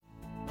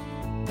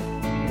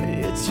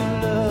It's your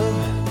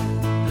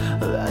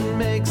love that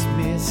makes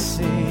me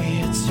see.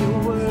 It's your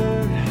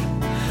word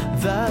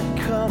that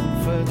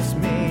comforts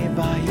me.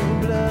 By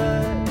your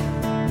blood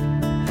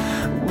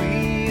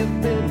we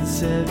have been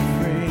set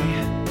free.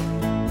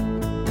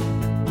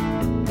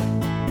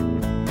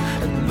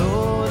 And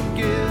Lord,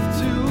 give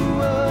to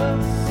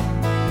us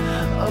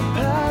a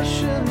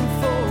passion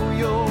for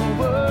your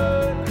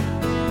word,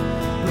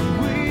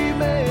 that we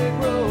may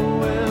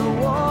grow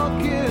and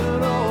walk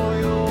in all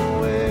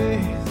your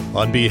ways.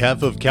 On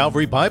behalf of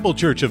Calvary Bible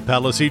Church of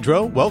Palo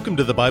Cedro, welcome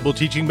to the Bible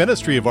teaching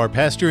ministry of our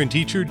pastor and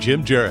teacher,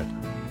 Jim Jarrett.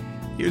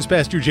 Here's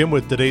Pastor Jim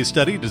with today's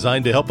study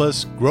designed to help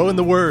us grow in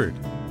the Word.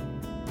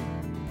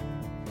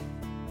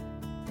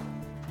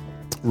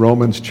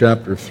 Romans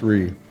chapter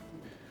 3.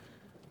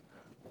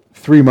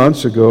 3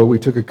 months ago, we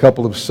took a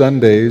couple of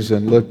Sundays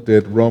and looked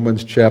at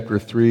Romans chapter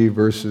 3,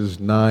 verses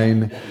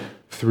 9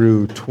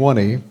 through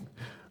 20,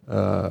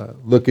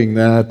 looking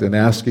at and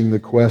asking the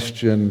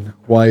question,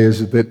 why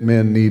is it that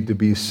men need to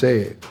be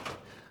saved?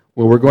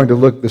 Well, we're going to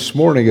look this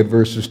morning at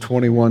verses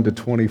 21 to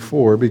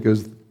 24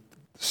 because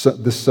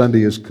this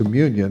Sunday is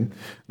communion,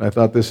 and I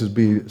thought this would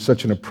be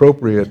such an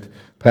appropriate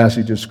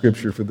passage of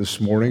Scripture for this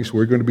morning. So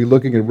we're going to be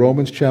looking at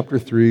Romans chapter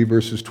 3,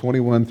 verses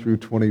 21 through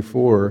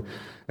 24,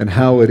 and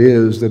how it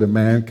is that a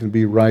man can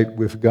be right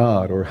with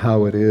God, or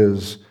how it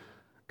is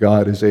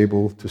God is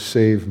able to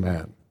save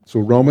man. So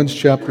Romans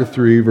chapter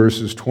 3,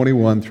 verses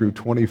 21 through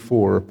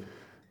 24,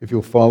 if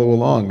you'll follow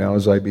along now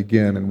as I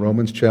begin in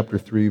Romans chapter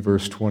 3,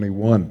 verse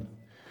 21.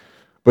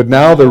 But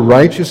now the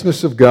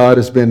righteousness of God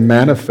has been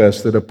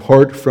manifested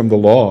apart from the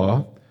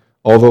law,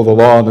 although the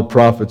law and the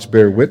prophets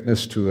bear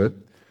witness to it,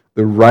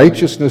 the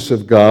righteousness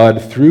of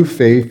God through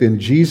faith in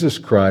Jesus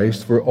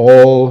Christ for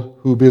all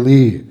who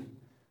believe.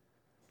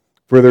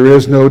 For there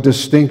is no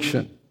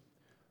distinction,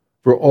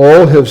 for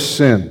all have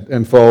sinned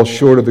and fall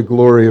short of the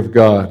glory of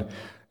God,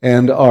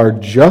 and are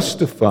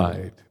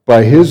justified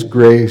by His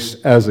grace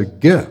as a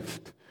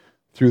gift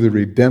through the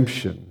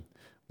redemption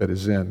that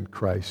is in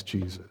Christ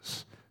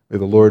Jesus. May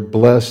the Lord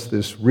bless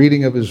this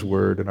reading of His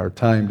Word and our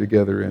time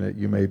together in it.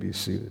 You may be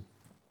seated.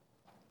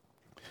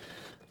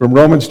 From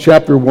Romans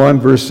chapter 1,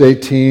 verse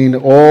 18,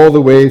 all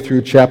the way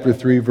through chapter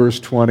 3, verse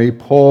 20,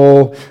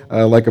 Paul,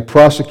 like a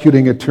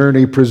prosecuting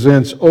attorney,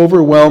 presents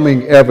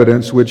overwhelming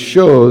evidence which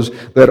shows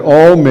that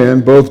all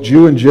men, both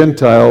Jew and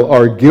Gentile,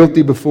 are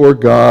guilty before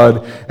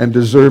God and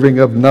deserving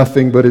of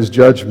nothing but His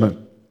judgment.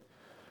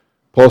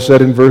 Paul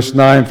said in verse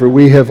 9, for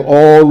we have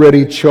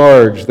already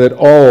charged that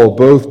all,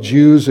 both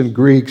Jews and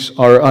Greeks,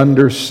 are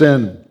under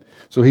sin.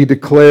 So he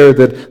declared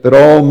that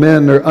all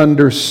men are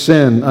under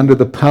sin, under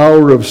the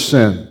power of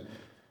sin.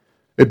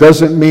 It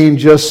doesn't mean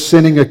just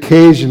sinning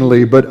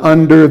occasionally, but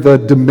under the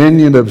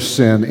dominion of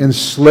sin,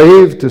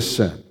 enslaved to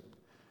sin.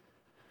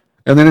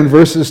 And then in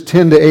verses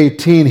 10 to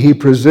 18, he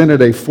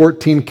presented a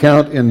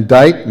 14-count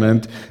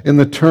indictment in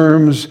the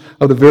terms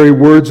of the very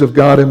words of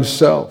God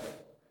Himself.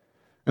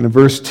 And in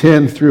verse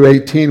 10 through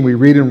 18, we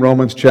read in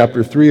Romans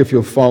chapter 3, if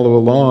you'll follow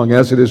along,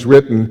 as it is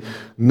written,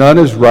 none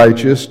is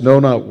righteous, no,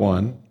 not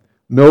one.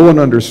 No one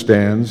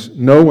understands,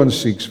 no one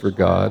seeks for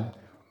God.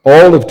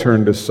 All have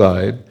turned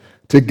aside.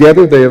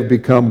 Together they have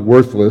become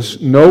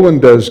worthless. No one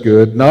does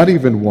good, not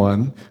even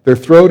one. Their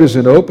throat is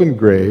an open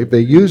grave.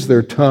 They use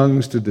their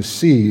tongues to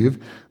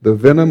deceive. The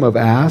venom of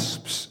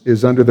asps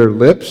is under their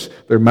lips.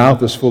 Their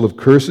mouth is full of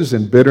curses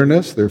and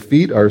bitterness. Their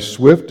feet are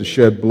swift to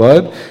shed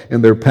blood.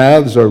 And their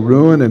paths are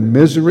ruin and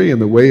misery. In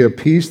the way of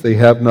peace they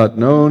have not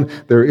known.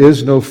 There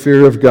is no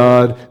fear of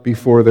God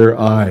before their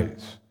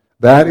eyes.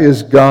 That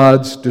is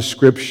God's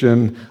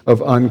description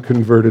of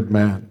unconverted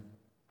man.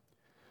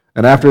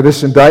 And after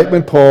this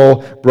indictment,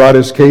 Paul brought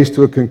his case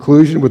to a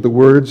conclusion with the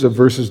words of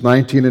verses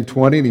 19 and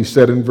 20. And he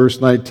said in verse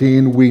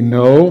 19, we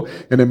know,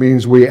 and it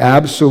means we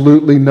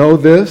absolutely know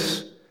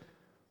this,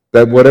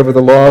 that whatever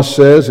the law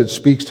says, it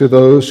speaks to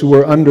those who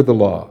are under the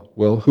law.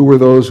 Well, who are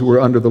those who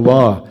are under the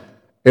law?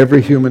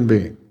 Every human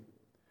being.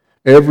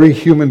 Every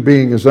human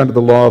being is under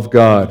the law of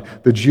God.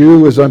 The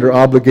Jew is under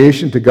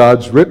obligation to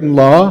God's written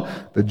law.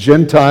 The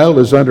Gentile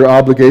is under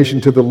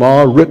obligation to the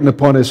law written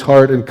upon his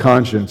heart and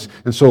conscience.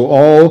 And so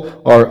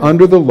all are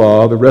under the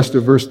law, the rest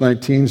of verse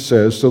 19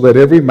 says, so that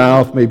every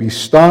mouth may be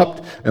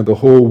stopped and the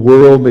whole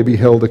world may be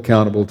held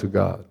accountable to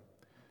God.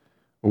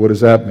 Well, what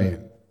does that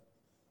mean?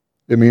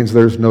 It means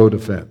there's no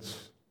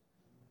defense.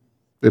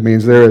 It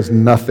means there is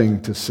nothing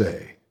to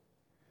say.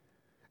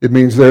 It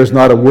means there's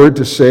not a word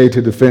to say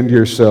to defend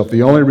yourself.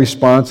 The only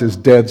response is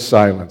dead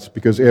silence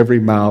because every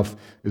mouth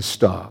is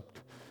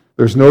stopped.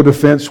 There's no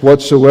defense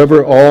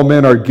whatsoever. All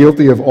men are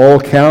guilty of all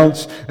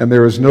counts, and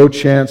there is no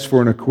chance for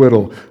an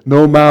acquittal.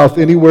 No mouth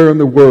anywhere in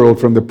the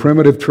world, from the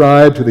primitive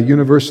tribe to the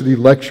university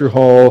lecture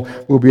hall,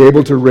 will be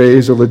able to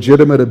raise a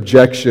legitimate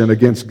objection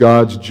against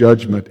God's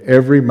judgment.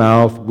 Every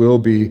mouth will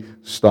be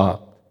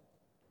stopped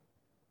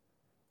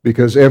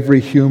because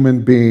every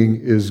human being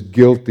is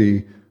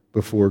guilty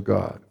before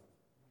God.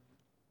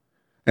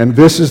 And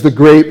this is the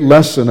great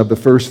lesson of the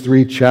first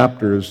 3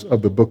 chapters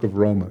of the book of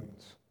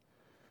Romans.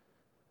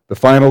 The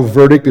final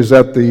verdict is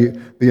that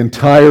the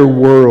entire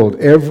world,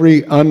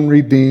 every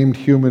unredeemed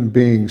human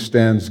being,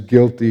 stands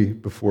guilty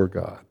before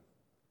God.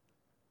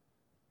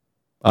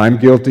 I'm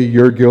guilty,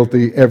 you're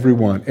guilty,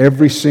 everyone,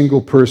 every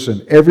single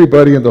person,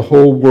 everybody in the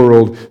whole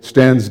world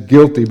stands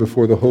guilty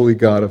before the holy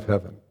God of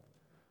heaven.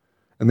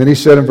 And then he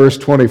said in verse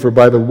 20, For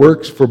by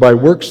works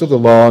of the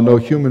law no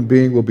human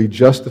being will be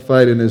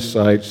justified in his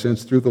sight,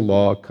 since through the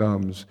law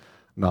comes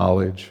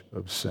knowledge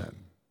of sin.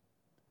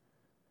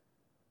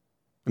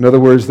 In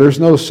other words, there's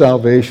no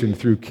salvation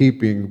through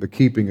the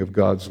keeping of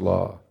God's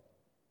law,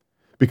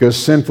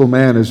 because sinful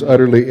man is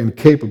utterly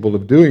incapable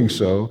of doing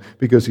so,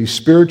 because he's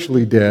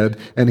spiritually dead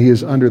and he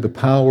is under the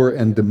power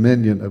and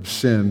dominion of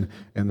sin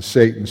and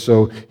Satan.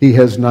 So he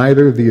has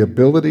neither the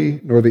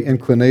ability nor the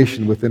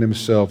inclination within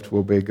himself to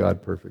obey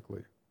God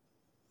perfectly.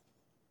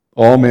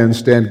 All men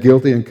stand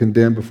guilty and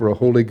condemned before a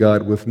holy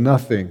God with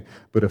nothing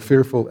but a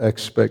fearful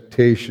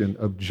expectation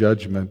of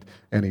judgment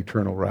and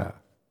eternal wrath.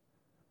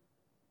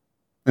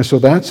 And so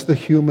that's the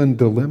human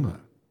dilemma.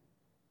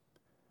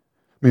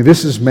 I mean,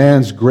 this is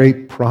man's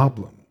great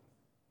problem.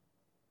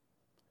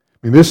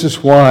 I mean, this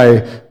is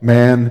why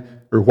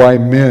men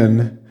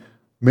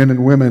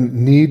and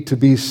women need to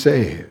be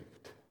saved.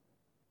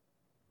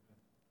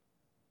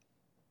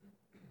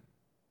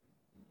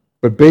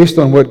 But based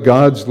on what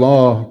God's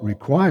law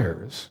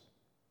requires,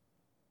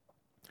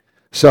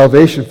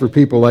 salvation for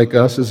people like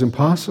us is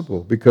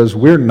impossible because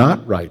we're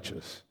not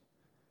righteous.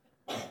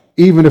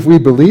 Even if we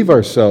believe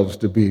ourselves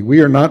to be, we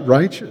are not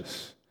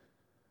righteous.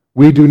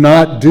 We do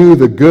not do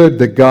the good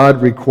that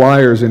God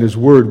requires in His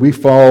Word. We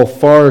fall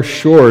far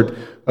short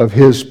of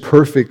His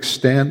perfect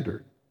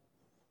standard.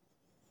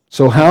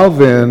 So how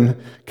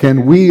then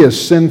can we as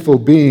sinful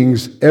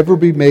beings ever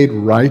be made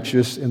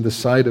righteous in the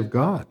sight of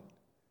God?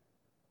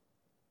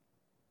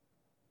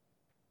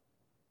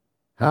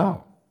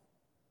 How?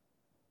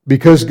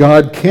 Because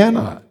God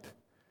cannot.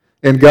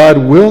 And God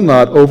will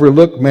not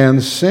overlook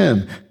man's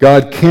sin.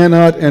 God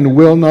cannot and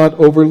will not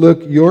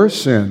overlook your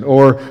sin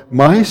or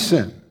my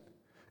sin.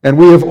 And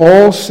we have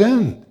all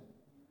sinned.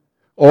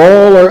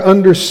 All are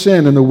under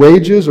sin, and the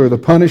wages or the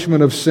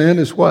punishment of sin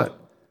is what?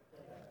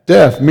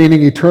 Death,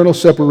 meaning eternal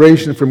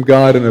separation from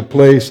God in a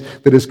place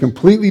that is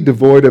completely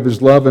devoid of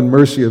His love and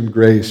mercy and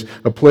grace,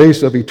 a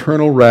place of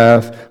eternal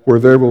wrath where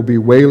there will be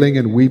wailing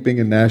and weeping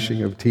and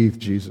gnashing of teeth,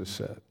 Jesus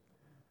said.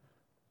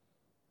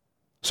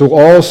 So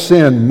all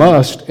sin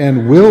must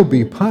and will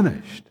be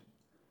punished.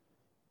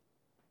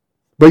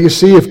 But you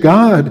see, if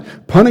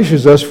God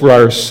punishes us for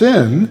our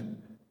sin,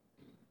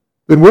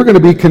 then we're going to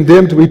be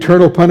condemned to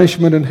eternal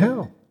punishment in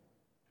hell.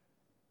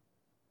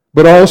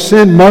 But all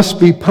sin must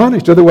be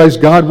punished, otherwise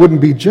God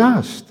wouldn't be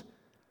just.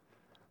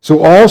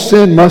 So all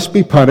sin must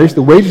be punished.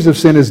 The wages of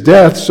sin is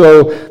death,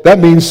 so that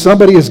means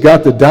somebody has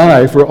got to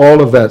die for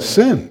all of that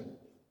sin.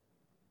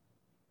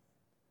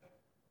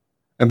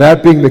 And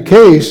that being the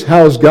case,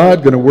 how is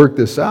God going to work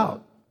this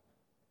out?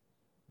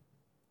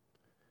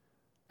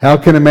 How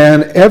can a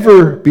man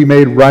ever be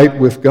made right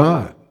with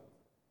God?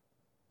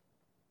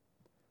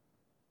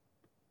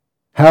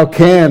 How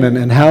can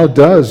and how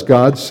does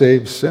God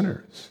save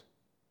sinners?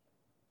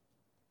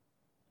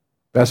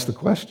 That's the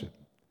question.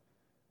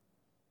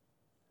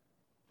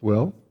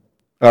 Well,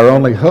 our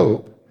only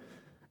hope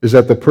is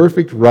that the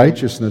perfect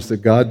righteousness that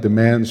God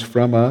demands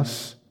from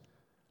us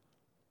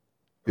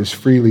is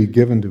freely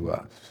given to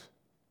us.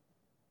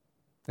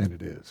 And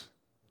it is.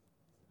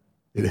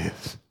 It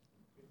is.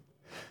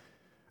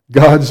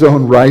 God's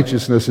own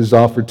righteousness is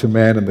offered to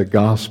man in the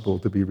gospel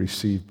to be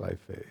received by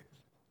faith.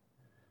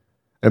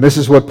 And this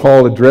is what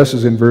Paul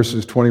addresses in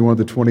verses 21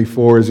 to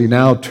 24 as he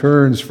now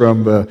turns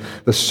from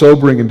the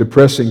sobering and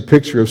depressing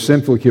picture of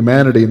sinful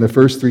humanity in the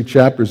first 3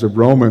 chapters of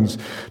Romans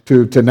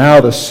to now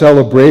the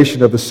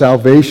celebration of the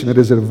salvation that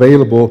is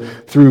available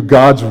through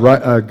God's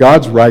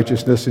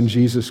righteousness in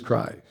Jesus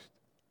Christ.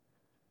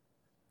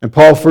 And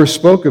Paul first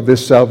spoke of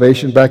this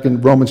salvation back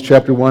in Romans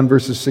chapter 1,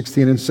 verses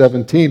 16 and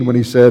 17, when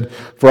he said,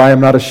 For I am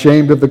not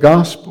ashamed of the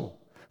gospel,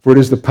 for it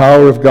is the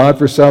power of God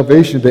for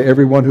salvation to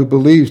everyone who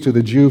believes, to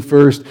the Jew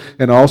first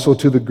and also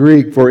to the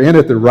Greek. For in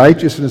it the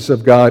righteousness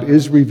of God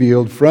is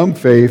revealed from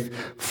faith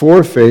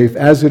for faith,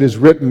 as it is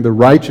written, the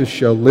righteous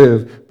shall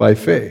live by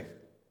faith.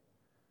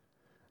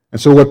 And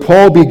so what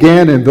Paul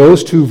began in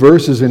those 2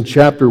 verses in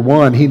chapter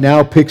 1, he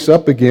now picks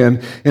up again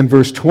in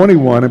verse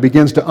 21 and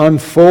begins to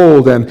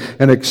unfold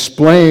and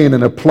explain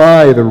and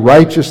apply the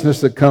righteousness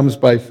that comes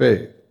by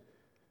faith.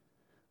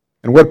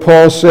 And what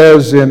Paul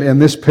says in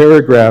this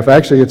paragraph,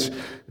 actually it's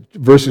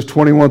verses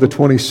 21 to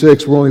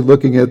 26, we're only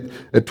looking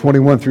at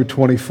 21 through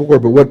 24,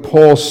 but what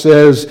Paul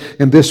says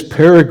in this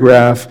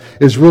paragraph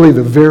is really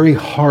the very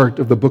heart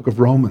of the book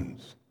of Romans.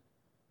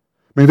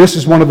 I mean, this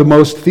is one of the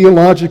most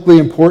theologically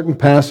important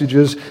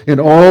passages in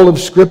all of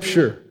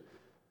Scripture.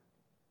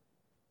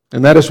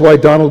 And that is why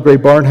Donald Gray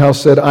Barnhouse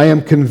said, I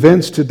am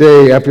convinced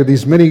today, after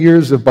these many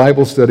years of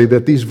Bible study,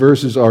 that these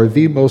verses are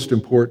the most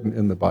important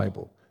in the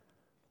Bible.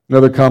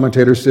 Another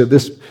commentator said,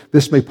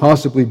 this may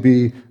possibly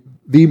be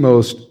the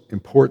most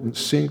important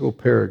single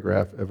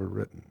paragraph ever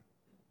written.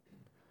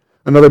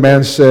 Another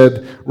man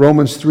said,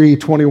 Romans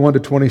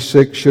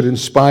 3:21-26 should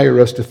inspire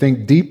us to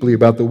think deeply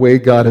about the way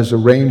God has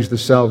arranged the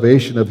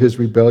salvation of his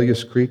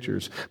rebellious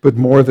creatures. But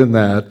more than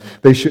that,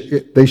 they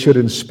should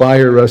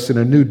inspire us in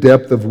a new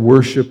depth of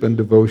worship and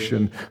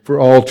devotion, for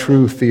all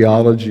true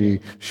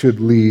theology should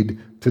lead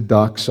to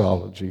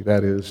doxology,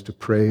 that is, to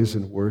praise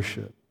and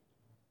worship.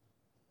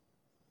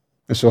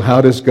 And so how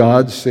does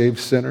God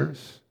save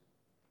sinners?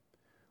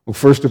 Well,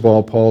 first of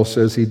all, Paul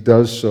says he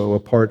does so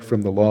apart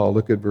from the law.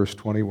 Look at verse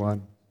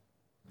 21.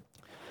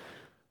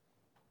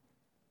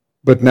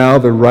 But now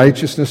the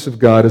righteousness of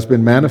God has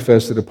been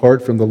manifested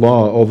apart from the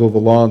law, although the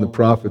law and the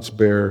prophets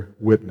bear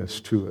witness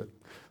to it.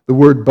 The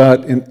word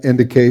but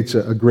indicates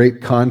a great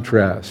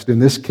contrast. In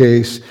this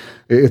case,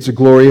 it's a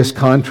glorious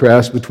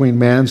contrast between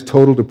man's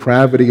total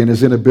depravity and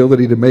his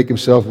inability to make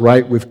himself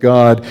right with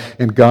God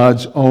and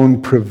God's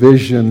own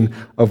provision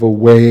of a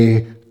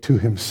way to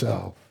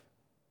himself.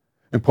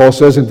 And Paul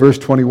says in verse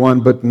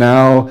 21, but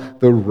now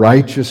the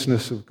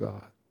righteousness of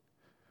God.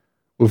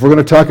 Well, if we're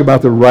going to talk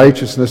about the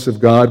righteousness of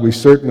God, we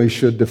certainly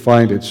should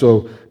define it.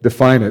 So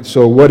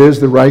what is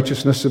the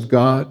righteousness of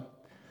God?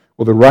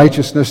 Well, the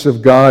righteousness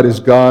of God is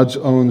God's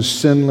own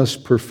sinless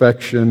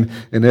perfection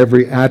in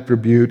every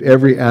attribute,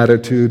 every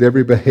attitude,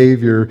 every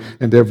behavior,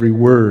 and every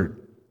word.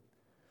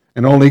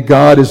 And only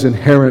God is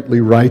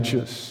inherently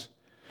righteous.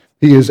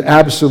 He is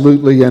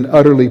absolutely and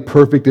utterly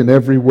perfect in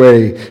every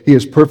way. He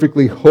is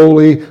perfectly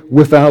holy,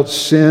 without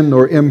sin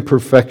or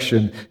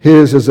imperfection.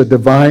 His is a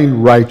divine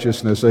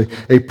righteousness,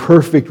 a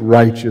perfect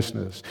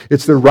righteousness.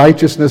 It's the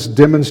righteousness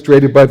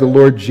demonstrated by the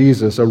Lord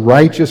Jesus, a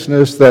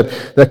righteousness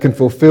that can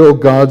fulfill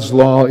God's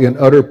law in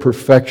utter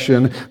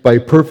perfection by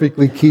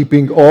perfectly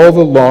keeping all the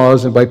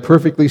laws and by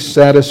perfectly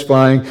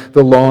satisfying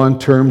the law in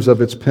terms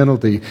of its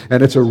penalty.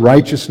 And it's a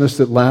righteousness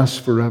that lasts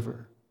forever.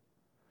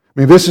 I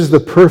mean, this is the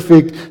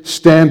perfect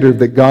standard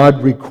that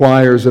God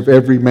requires of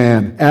every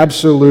man.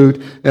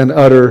 Absolute and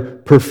utter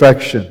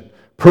perfection.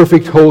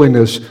 Perfect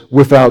holiness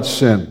without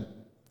sin.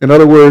 In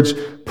other words,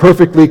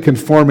 perfectly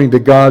conforming to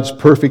God's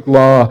perfect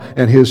law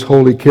and his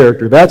holy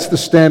character. That's the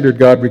standard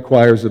God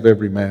requires of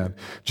every man.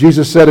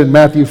 Jesus said in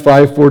Matthew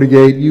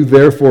 5:48, you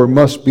therefore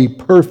must be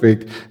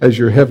perfect as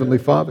your heavenly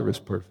Father is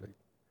perfect.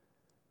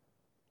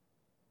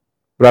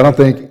 But I don't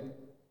think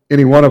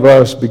any one of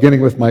us,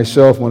 beginning with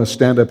myself, want to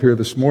stand up here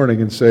this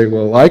morning and say,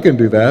 well, I can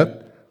do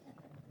that.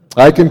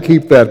 I can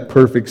keep that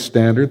perfect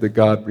standard that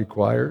God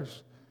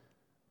requires,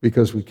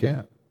 because we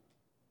can't.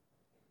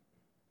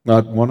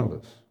 Not one of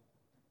us.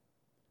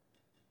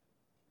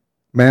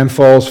 Man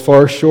falls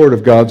far short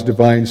of God's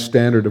divine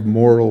standard of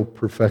moral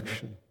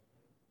perfection.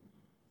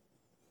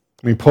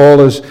 I mean, Paul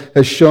has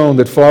shown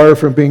that far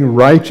from being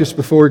righteous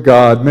before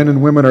God, men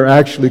and women are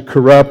actually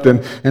corrupt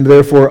and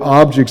therefore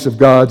objects of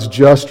God's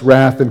just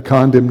wrath and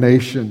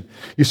condemnation.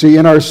 You see,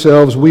 in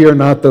ourselves, we are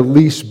not the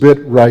least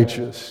bit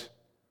righteous.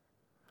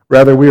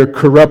 Rather, we are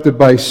corrupted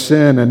by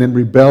sin and in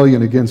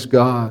rebellion against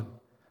God.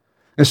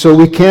 And so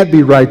we can't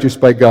be righteous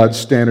by God's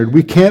standard.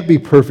 We can't be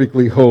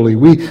perfectly holy.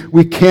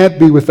 We can't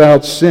be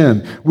without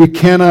sin. We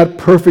cannot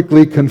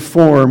perfectly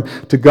conform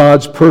to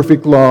God's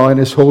perfect law and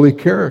his holy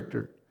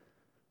character.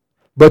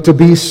 But to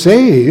be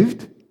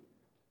saved,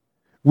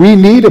 we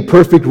need a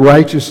perfect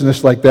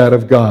righteousness like that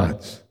of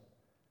God's.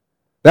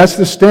 That's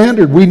the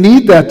standard. We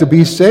need that to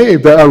be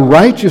saved, a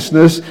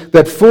righteousness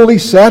that fully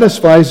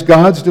satisfies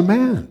God's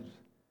demands.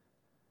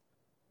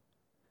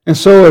 And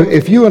so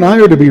if you and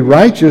I are to be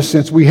righteous,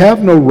 since we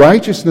have no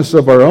righteousness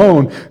of our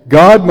own,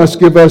 God must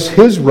give us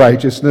his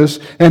righteousness,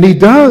 and he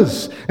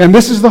does. And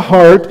this is the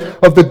heart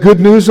of the good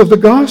news of the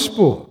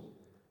gospel.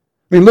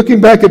 I mean,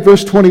 looking back at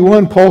verse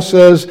 21, Paul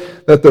says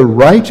that the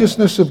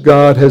righteousness of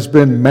God has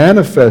been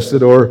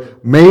manifested or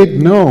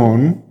made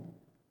known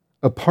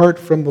apart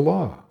from the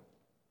law.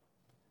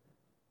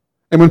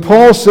 And when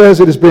Paul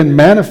says it has been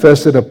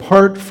manifested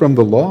apart from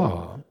the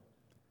law,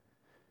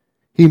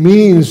 he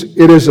means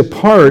it is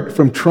apart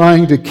from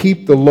trying to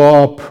keep the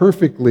law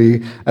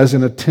perfectly as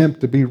an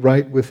attempt to be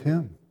right with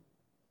him.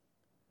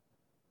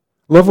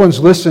 Loved ones,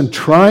 listen,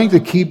 trying to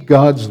keep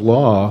God's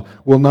law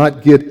will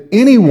not get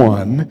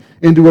anyone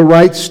into a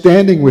right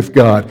standing with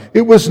God.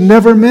 It was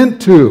never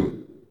meant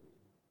to.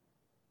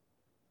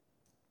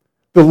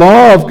 The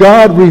law of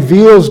God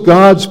reveals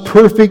God's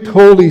perfect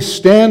holy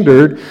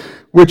standard,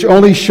 which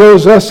only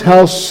shows us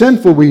how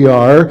sinful we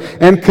are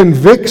and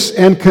convicts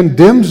and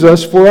condemns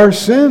us for our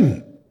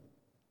sin.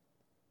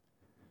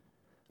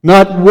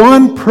 Not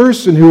one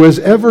person who has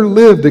ever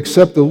lived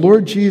except the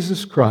Lord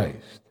Jesus Christ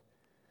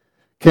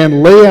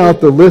can lay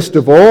out the list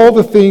of all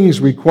the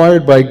things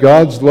required by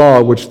God's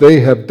law which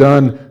they have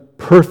done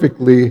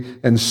perfectly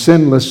and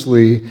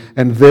sinlessly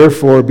and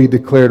therefore be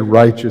declared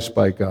righteous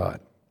by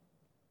God.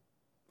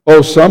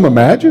 Oh, some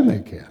imagine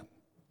they can.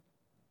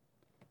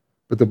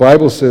 But the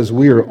Bible says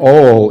we are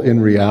all in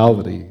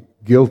reality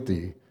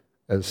guilty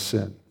as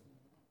sin.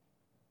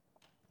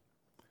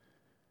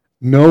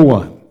 No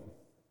one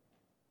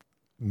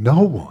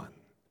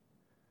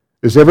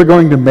is ever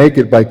going to make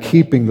it by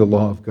keeping the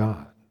law of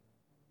God.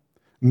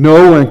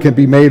 No one can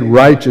be made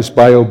righteous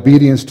by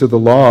obedience to the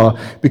law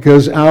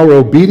because our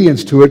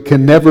obedience to it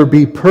can never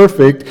be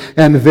perfect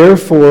and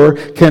therefore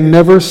can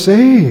never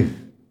save.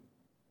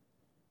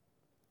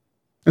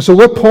 And so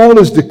what Paul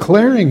is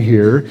declaring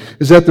here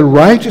is that the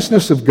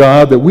righteousness of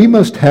God that we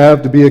must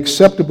have to be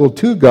acceptable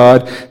to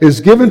God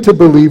is given to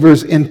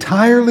believers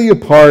entirely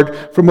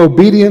apart from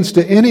obedience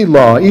to any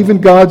law, even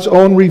God's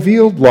own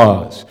revealed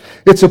laws.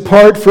 It's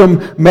apart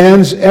from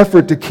man's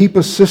effort to keep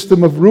a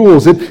system of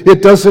rules.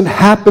 It doesn't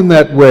happen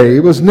that way.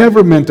 It was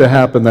never meant to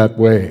happen that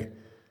way.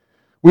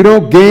 We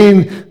don't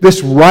gain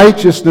this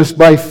righteousness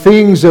by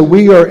things that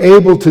we are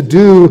able to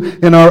do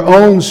in our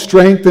own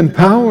strength and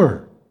power.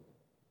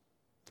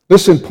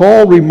 Listen,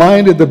 Paul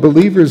reminded the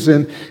believers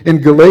in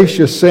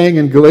Galatia, saying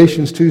in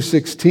Galatians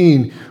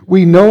 2:16,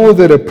 we know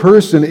that a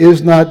person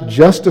is not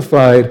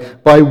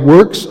justified by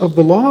works of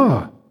the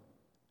law,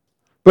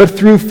 but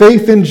through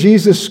faith in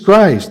Jesus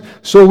Christ.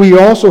 So we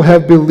also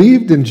have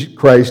believed in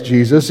Christ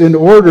Jesus in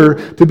order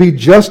to be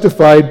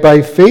justified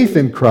by faith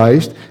in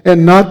Christ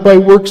and not by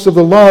works of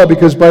the law,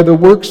 because by the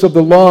works of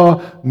the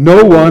law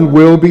no one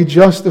will be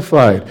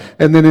justified.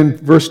 And then in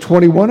verse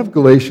 21 of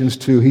Galatians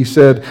 2, he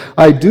said,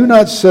 I do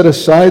not set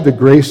aside the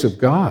grace of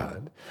God.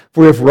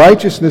 For if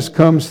righteousness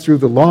comes through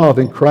the law,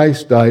 then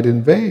Christ died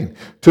in vain.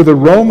 To the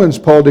Romans,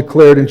 Paul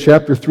declared in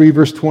chapter 3,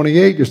 verse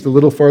 28, just a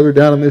little farther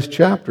down in this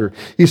chapter,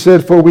 he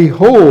said, for we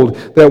hold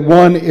that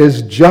one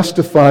is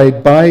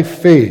justified by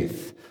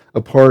faith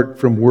apart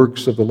from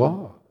works of the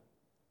law.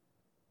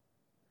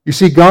 You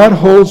see, God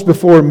holds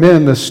before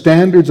men the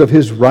standards of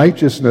his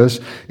righteousness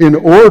in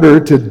order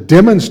to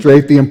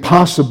demonstrate the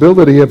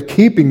impossibility of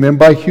keeping them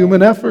by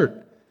human effort.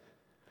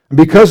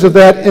 Because of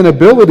that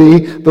inability,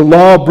 the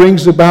law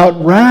brings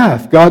about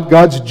wrath,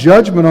 God's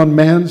judgment on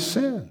man's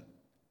sin.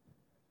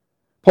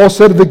 Paul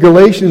said to the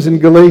Galatians in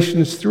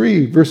Galatians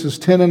 3, verses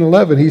 10 and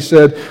 11, he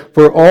said,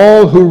 for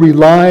all who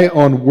rely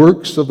on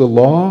works of the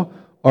law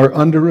are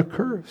under a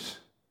curse.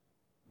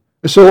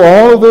 So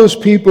all of those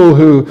people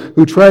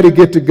who try to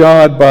get to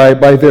God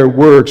by their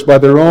works, by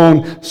their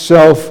own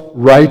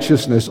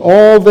self-righteousness,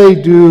 all they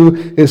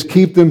do is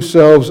keep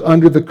themselves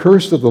under the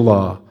curse of the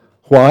law.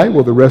 Why?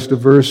 Well, the rest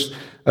of verse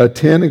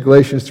 10 in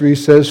Galatians 3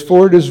 says,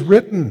 for it is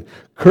written,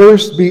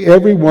 cursed be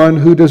everyone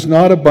who does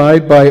not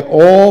abide by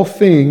all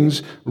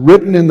things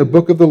written in the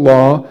book of the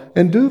law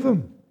and do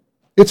them.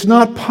 It's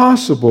not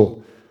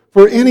possible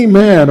for any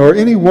man or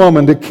any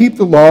woman to keep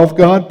the law of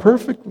God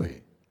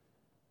perfectly.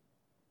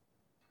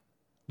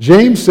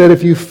 James said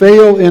if you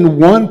fail in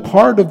one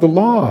part of the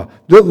law,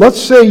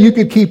 let's say you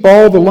could keep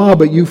all the law,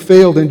 but you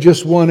failed in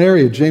just one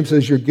area. James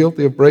says you're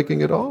guilty of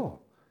breaking it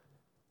all.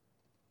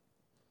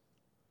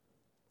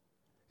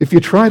 If you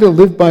try to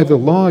live by the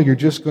law, you're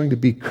just going to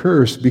be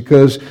cursed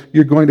because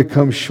you're going to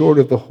come short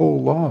of the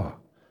whole law.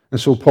 And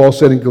so Paul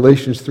said in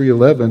Galatians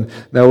 3:11,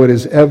 now it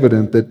is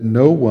evident that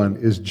no one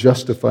is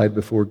justified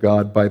before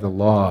God by the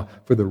law,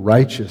 for the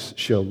righteous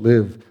shall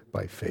live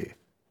by faith.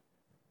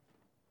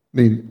 I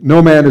mean,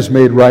 no man is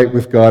made right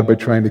with God by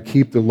trying to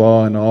keep the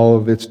law and all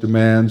of its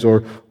demands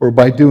or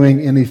by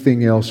doing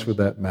anything else for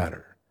that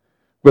matter.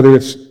 Whether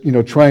it's,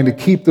 trying to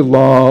keep the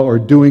law or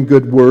doing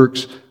good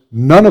works,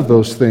 none of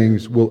those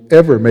things will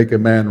ever make a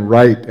man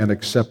right and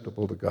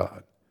acceptable to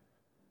God.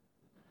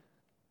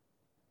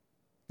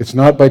 It's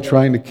not by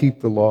trying to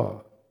keep the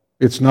law.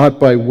 It's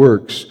not by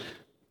works.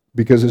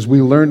 Because as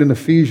we learned in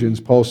Ephesians,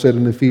 Paul said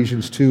in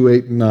Ephesians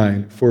 2:8 and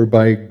 9, for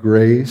by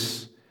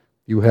grace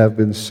you have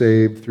been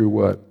saved through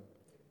what?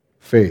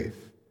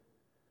 Faith.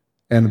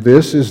 And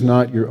this is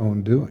not your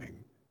own doing.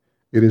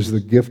 It is the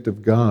gift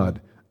of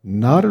God,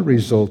 not a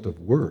result of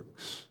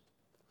works,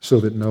 so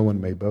that no one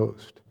may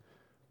boast.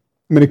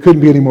 I mean, it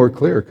couldn't be any more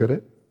clear, could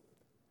it?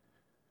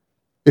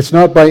 It's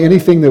not by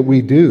anything that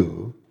we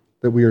do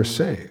that we are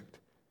saved.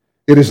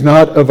 It is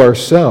not of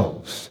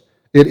ourselves.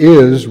 It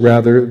is,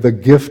 rather, the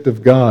gift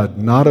of God,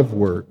 not of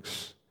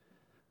works,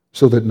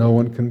 so that no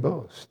one can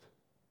boast.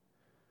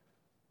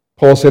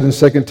 Paul said in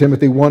 2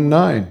 Timothy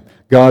 1:9,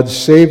 God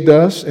saved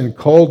us and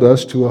called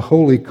us to a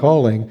holy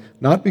calling,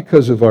 not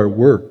because of our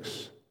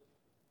works,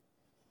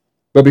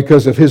 but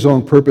because of his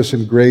own purpose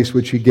and grace,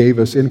 which he gave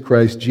us in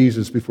Christ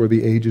Jesus before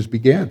the ages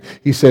began.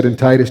 He said in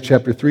Titus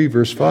chapter 3,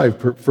 verse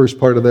 5, first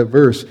part of that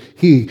verse,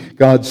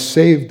 God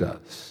saved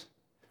us,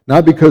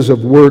 not because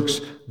of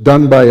works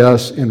done by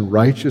us in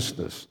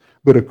righteousness,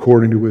 but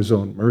according to his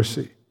own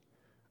mercy.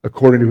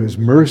 According to his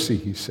mercy,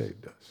 he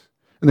saved us.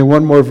 And then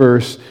one more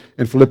verse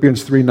in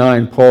Philippians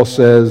 3:9, Paul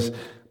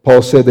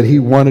said that he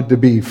wanted to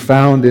be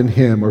found in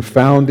him or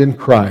found in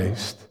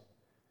Christ,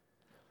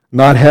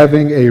 not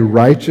having a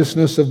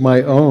righteousness of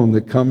my own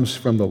that comes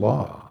from the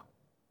law,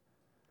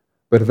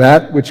 but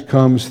that which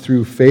comes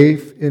through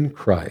faith in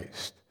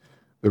Christ,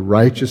 the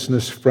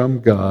righteousness from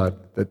God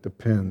that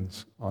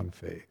depends on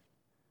faith.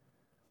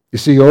 You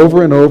see,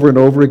 over and over and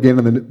over again,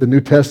 the New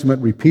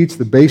Testament repeats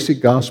the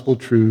basic gospel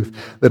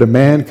truth that a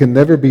man can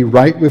never be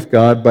right with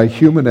God by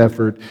human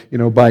effort,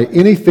 by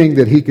anything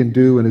that he can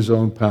do in his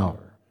own power.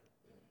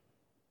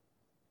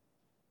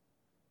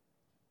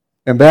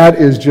 And that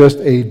is just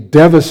a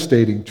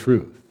devastating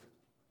truth.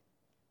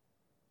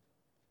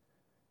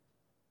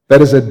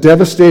 That is a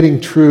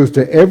devastating truth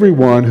to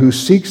everyone who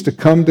seeks to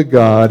come to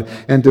God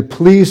and to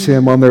please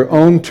Him on their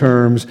own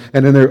terms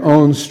and in their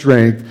own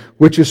strength,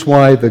 which is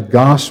why the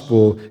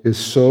gospel is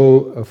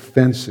so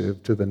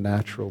offensive to the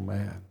natural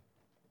man.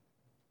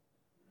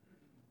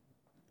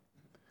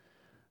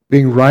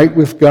 Being right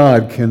with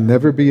God can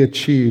never be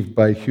achieved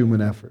by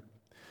human effort.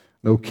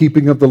 No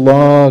keeping of the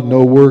law,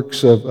 no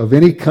works of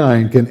any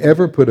kind can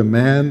ever put a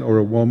man or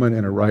a woman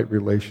in a right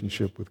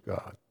relationship with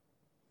God.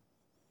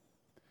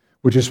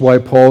 Which is why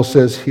Paul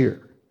says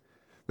here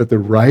that the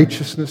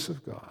righteousness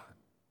of God,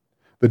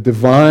 the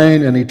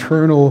divine and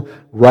eternal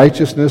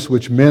righteousness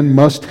which men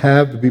must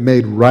have to be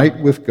made right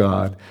with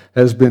God,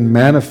 has been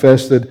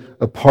manifested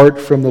apart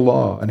from the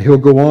law. And he'll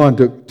go on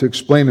to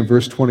explain in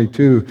verse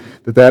 22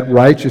 that that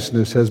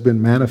righteousness has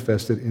been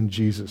manifested in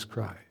Jesus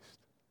Christ.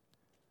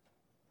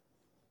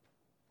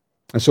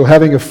 And so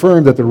having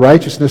affirmed that the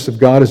righteousness of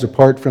God is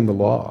apart from the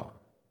law,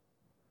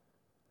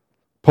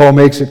 Paul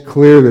makes it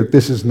clear that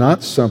this is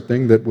not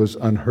something that was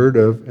unheard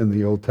of in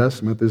the Old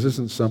Testament. This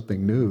isn't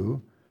something new.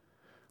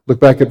 Look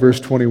back at verse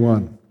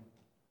 21.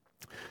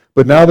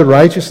 But now the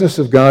righteousness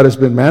of God has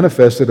been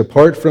manifested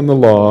apart from the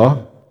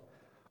law,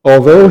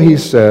 although, he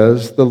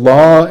says, the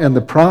law and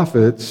the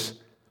prophets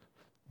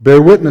bear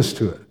witness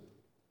to it.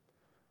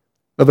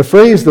 Now, the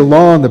phrase the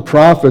law and the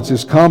prophets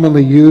is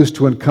commonly used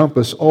to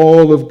encompass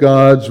all of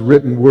God's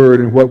written word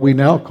in what we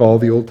now call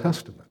the Old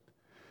Testament.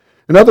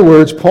 In other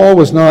words,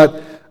 Paul's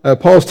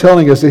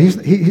telling us that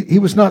he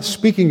was not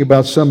speaking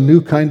about some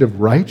new kind of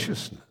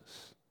righteousness.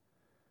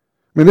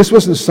 I mean, this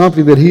wasn't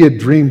something that he had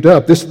dreamed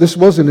up. This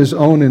wasn't his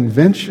own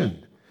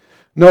invention.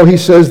 No, he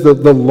says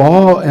that the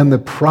law and the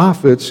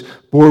prophets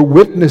bore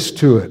witness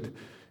to it.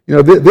 You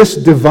know, this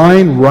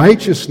divine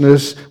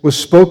righteousness was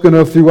spoken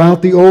of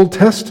throughout the Old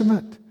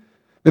Testament.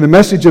 And the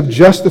message of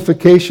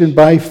justification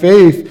by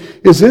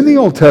faith is in the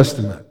Old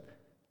Testament.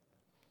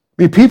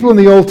 I mean, people in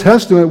the Old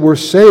Testament were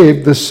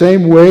saved the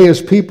same way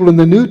as people in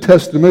the New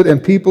Testament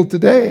and people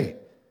today.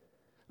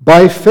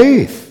 By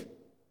faith.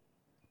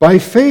 By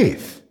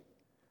faith.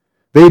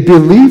 They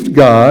believed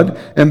God,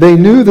 and they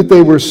knew that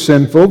they were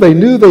sinful. They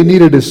knew they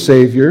needed a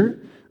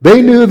Savior.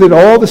 They knew that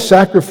all the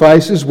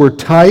sacrifices were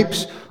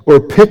types or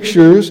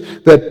pictures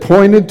that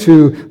pointed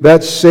to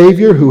that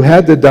Savior who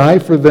had to die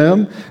for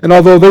them. And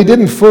although they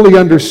didn't fully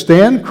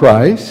understand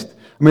Christ,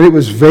 I mean, it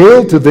was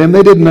veiled to them.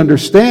 They didn't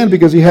understand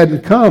because He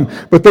hadn't come.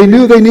 But they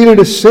knew they needed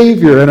a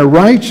Savior and a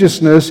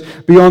righteousness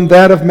beyond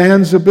that of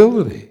man's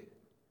ability.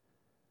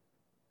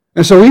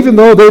 And so even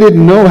though they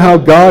didn't know how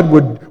God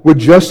would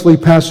justly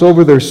pass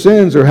over their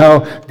sins or how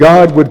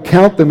God would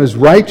count them as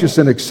righteous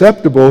and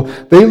acceptable,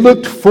 they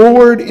looked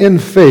forward in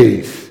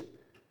faith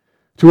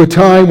to a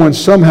time when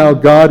somehow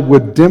God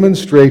would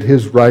demonstrate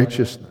His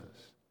righteousness.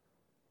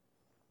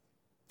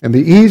 And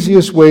the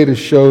easiest way to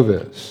show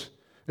this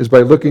is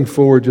by looking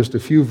forward just a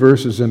few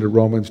verses into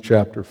Romans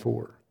chapter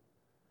 4.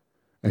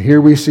 And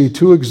here we see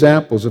two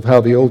examples of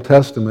how the Old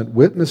Testament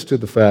witnessed to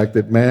the fact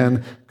that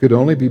man could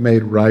only be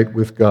made right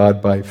with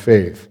God by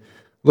faith.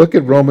 Look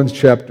at Romans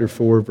chapter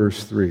 4,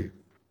 verse 3.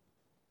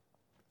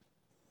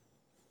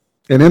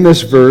 And in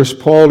this verse,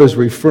 Paul is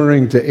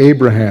referring to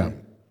Abraham.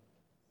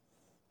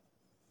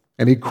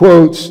 And he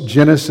quotes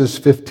Genesis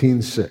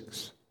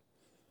 15:6.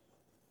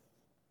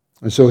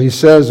 And so he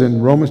says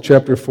in Romans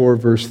chapter 4,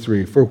 verse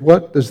 3, "For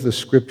what does the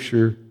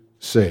Scripture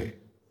say?"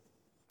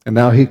 And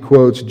now he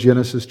quotes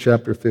Genesis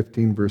chapter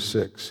 15, verse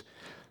 6.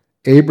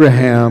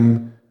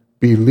 "Abraham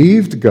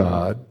believed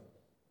God,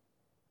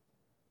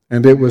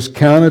 and it was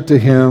counted to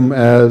him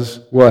as"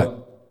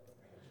 what?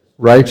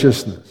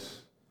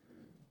 Righteousness.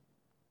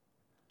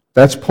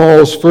 That's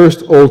Paul's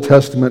first Old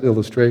Testament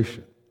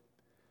illustration.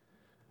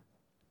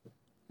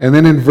 And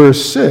then in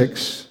verse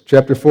 6,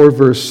 chapter 4,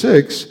 verse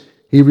 6,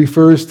 he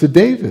refers to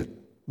David.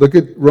 Look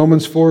at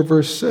Romans 4,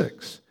 verse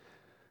 6.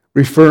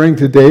 Referring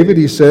to David,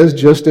 he says,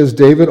 "Just as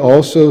David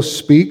also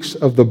speaks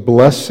of the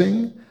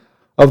blessing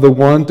of the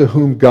one to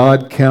whom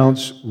God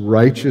counts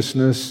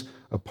righteousness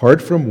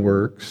apart from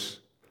works."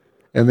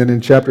 And then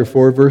in chapter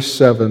 4, verse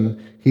 7,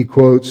 he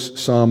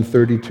quotes Psalm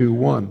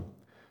 32:1.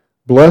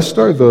 "Blessed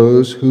are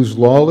those whose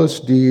lawless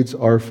deeds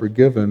are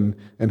forgiven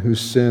and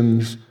whose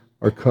sins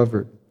are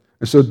covered."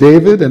 And so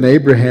David and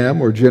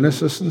Abraham, or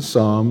Genesis and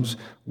Psalms,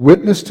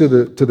 witness to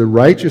the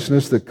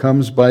righteousness that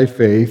comes by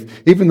faith,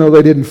 even though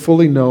they didn't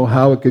fully know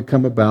how it could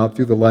come about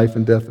through the life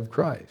and death of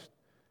Christ.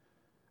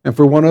 And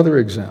for one other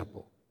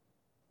example,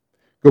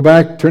 go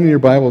back, turn in your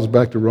Bibles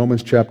back to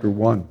Romans chapter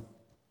 1.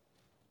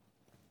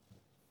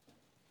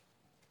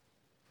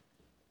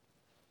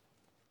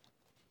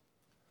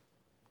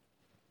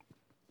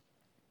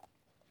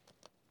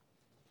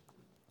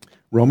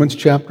 Romans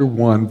chapter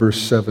 1,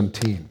 verse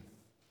 17.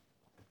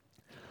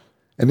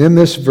 And in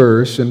this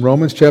verse, in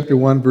Romans chapter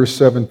 1, verse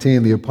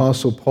 17, the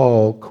Apostle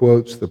Paul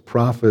quotes the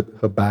prophet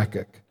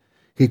Habakkuk.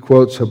 He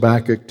quotes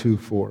Habakkuk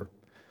 2:4.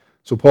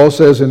 So Paul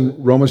says in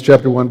Romans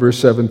chapter 1, verse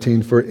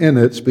 17, "For in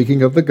it,"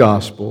 speaking of the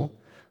gospel,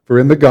 "for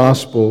in the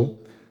gospel,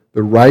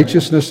 the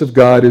righteousness of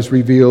God is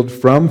revealed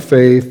from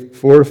faith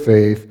for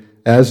faith,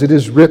 as it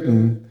is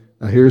written,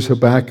 Now here's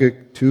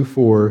Habakkuk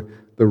 2:4.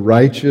 The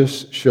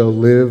righteous shall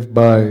live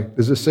by,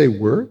 does it say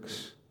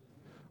works?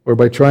 Or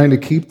by trying to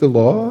keep the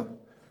law?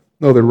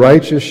 No, the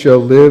righteous shall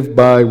live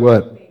by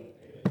what?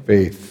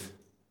 Faith.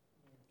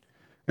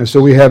 And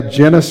so we have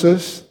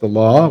Genesis, the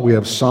law, we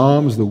have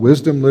Psalms, the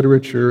wisdom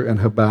literature, and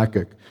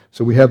Habakkuk.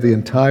 So we have the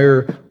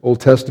entire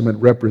Old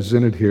Testament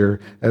represented here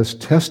as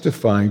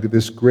testifying to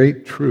this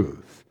great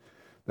truth,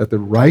 that the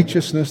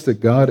righteousness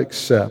that God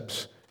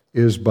accepts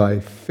is by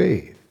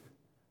faith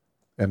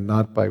and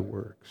not by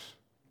works.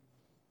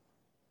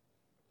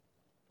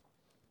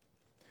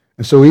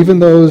 And so even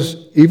though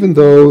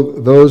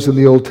those in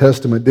the Old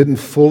Testament didn't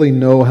fully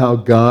know how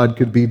God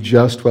could be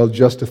just while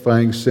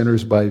justifying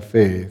sinners by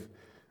faith,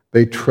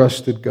 they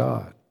trusted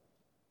God.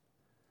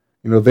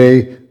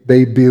 They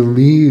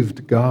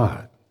believed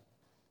God.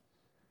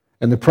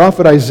 And the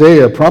prophet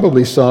Isaiah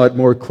probably saw it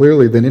more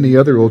clearly than any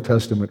other Old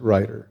Testament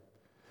writer.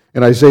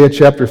 In Isaiah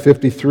chapter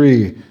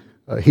 53,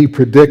 he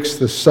predicts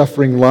the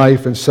suffering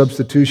life and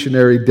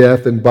substitutionary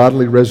death and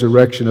bodily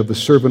resurrection of the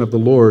servant of the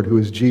Lord, who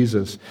is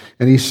Jesus.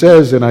 And he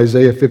says in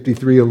Isaiah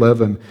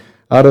 53:11,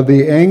 out of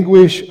the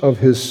anguish of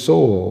his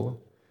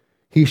soul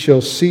he shall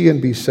see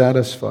and be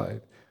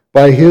satisfied.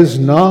 By his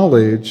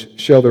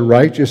knowledge shall the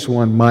righteous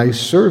one, my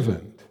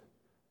servant,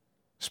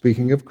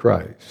 speaking of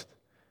Christ.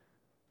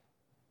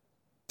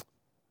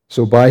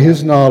 So by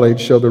his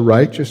knowledge shall the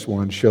righteous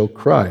one, shall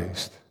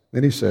Christ,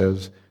 then he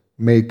says,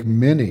 make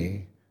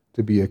many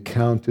to be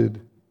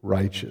accounted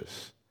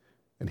righteous,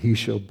 and he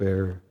shall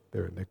bear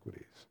their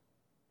iniquities.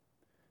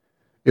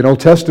 In Old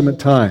Testament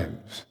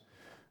times,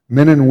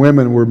 men and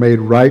women were made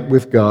right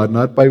with God,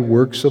 not by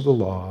works of the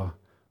law,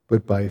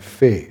 but by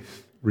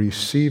faith,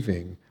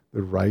 receiving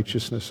the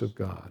righteousness of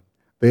God.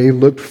 They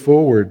looked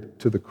forward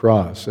to the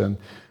cross and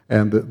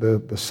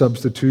the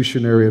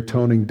substitutionary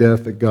atoning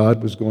death that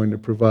God was going to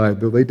provide.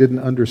 Though they didn't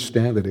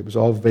understand it was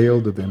all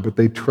veiled to them, but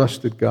they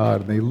trusted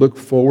God and they looked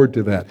forward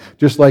to that.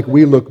 Just like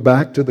we look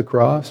back to the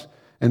cross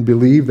and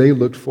believe, they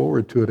looked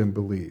forward to it and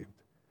believed.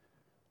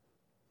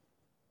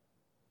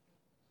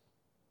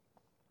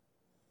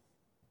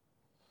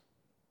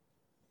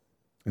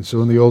 And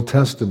so in the Old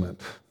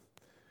Testament,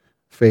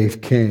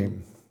 faith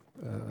came.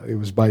 It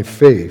was by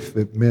faith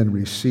that men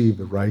received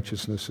the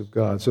righteousness of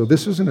God. So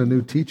this isn't a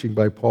new teaching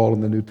by Paul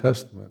in the New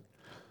Testament.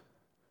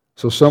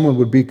 So someone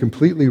would be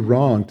completely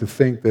wrong to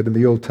think that in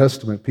the Old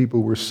Testament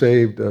people were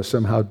saved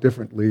somehow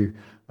differently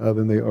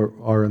than they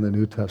are in the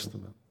New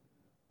Testament.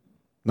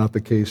 Not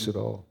the case at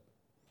all.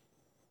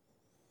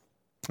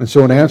 And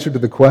so in answer to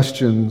the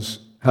questions,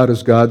 how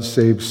does God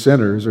save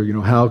sinners, or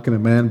how can a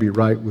man be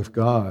right with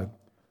God?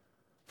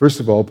 First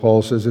of all,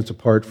 Paul says it's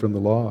apart from the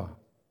law.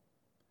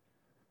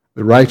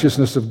 The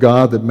righteousness of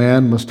God that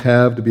man must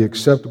have to be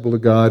acceptable to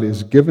God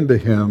is given to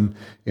him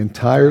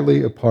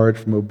entirely apart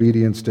from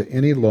obedience to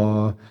any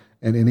law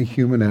and any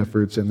human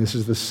efforts. And this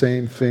is the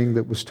same thing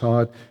that was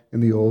taught in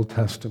the Old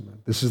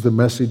Testament. This is the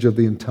message of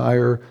the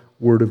entire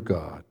Word of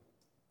God.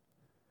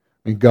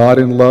 And God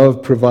in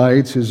love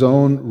provides his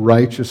own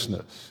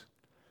righteousness,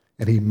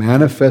 and he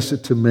manifests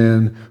it to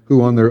men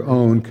who on their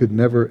own could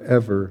never,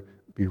 ever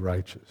be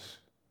righteous.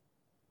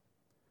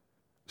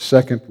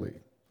 Secondly,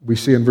 we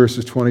see in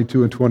verses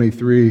 22 and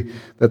 23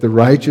 that the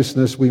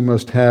righteousness we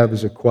must have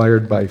is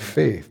acquired by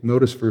faith.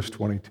 Notice verse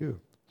 22.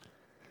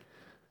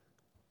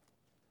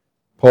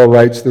 Paul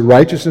writes, the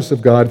righteousness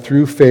of God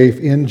through faith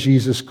in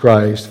Jesus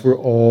Christ for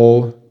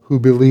all who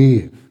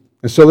believe.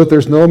 And so that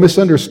there's no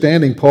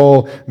misunderstanding,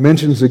 Paul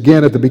mentions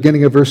again at the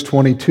beginning of verse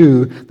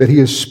 22 that he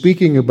is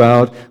speaking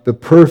about the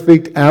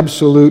perfect,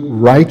 absolute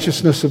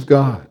righteousness of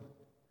God.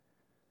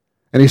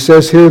 And he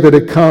says here that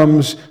it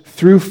comes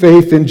through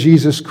faith in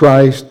Jesus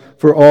Christ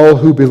for all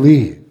who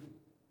believe.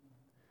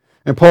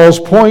 And Paul's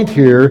point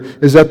here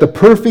is that the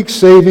perfect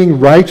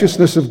saving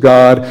righteousness of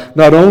God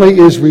not only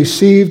is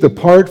received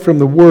apart from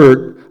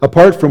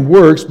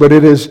works, but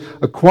it is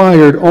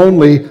acquired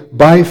only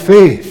by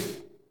faith.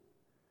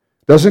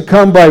 It doesn't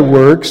come by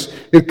works,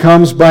 it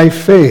comes by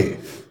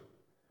faith.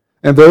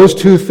 And those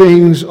two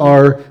things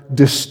are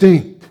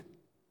distinct.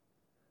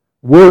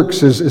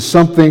 Works is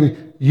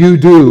something you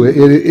do.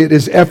 It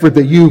is effort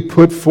that you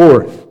put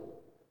forth.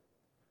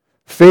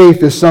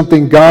 Faith is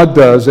something God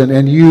does,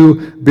 and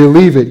you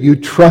believe it, you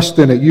trust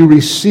in it, you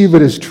receive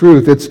it as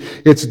truth.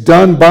 It's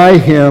done by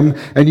him,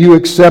 and you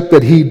accept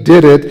that he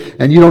did it,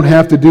 and you don't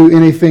have to do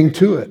anything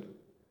to it.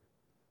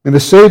 And the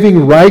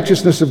saving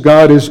righteousness of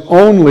God is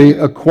only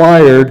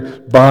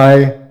acquired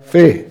by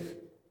faith.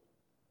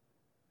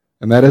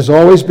 And that has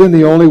always been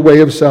the only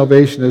way of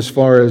salvation as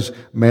far as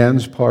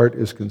man's part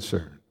is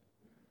concerned.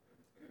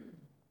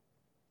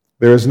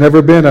 There has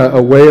never been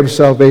a way of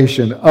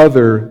salvation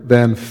other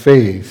than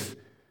faith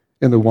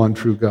in the one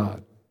true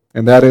God.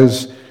 And that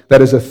is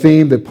a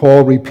theme that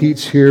Paul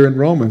repeats here in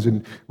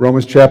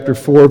Romans chapter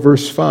 4,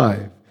 verse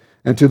 5.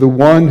 And to the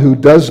one who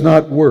does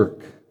not work,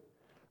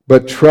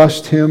 but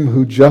trust him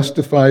who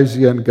justifies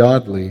the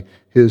ungodly,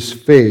 his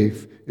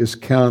faith is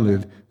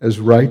counted as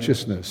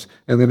righteousness.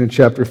 And then in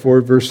chapter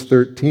 4, verse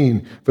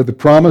 13, for the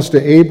promise to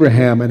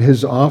Abraham and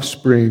his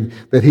offspring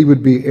that he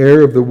would be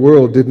heir of the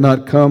world did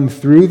not come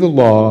through the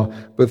law,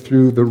 but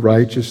through the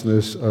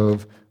righteousness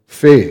of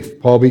faith.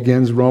 Paul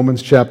begins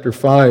Romans chapter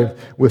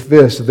 5 with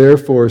this,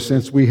 therefore,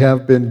 since we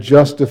have been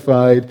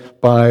justified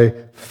by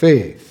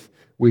faith,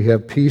 we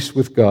have peace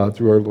with God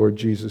through our Lord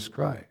Jesus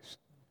Christ.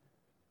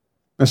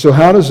 And so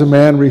how does a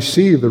man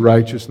receive the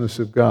righteousness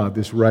of God,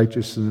 this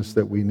righteousness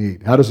that we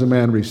need? How does a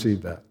man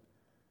receive that?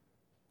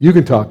 You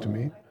can talk to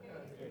me.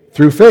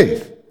 Through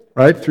faith,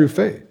 right? Through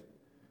faith.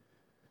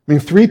 I mean,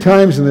 3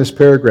 times in this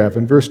paragraph,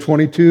 in verse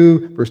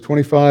 22, verse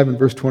 25, and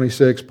verse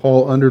 26,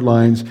 Paul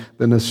underlines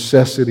the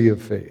necessity of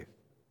faith.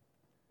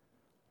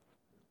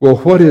 Well,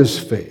 what is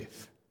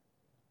faith?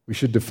 We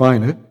should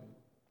define it.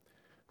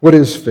 What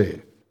is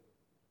faith?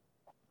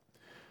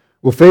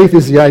 Well, faith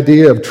is the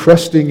idea of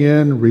trusting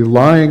in,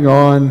 relying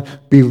on,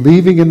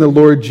 believing in the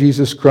Lord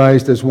Jesus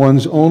Christ as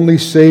one's only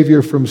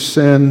Savior from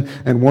sin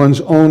and one's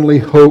only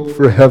hope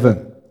for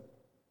heaven.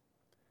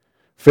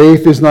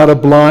 Faith is not a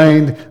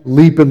blind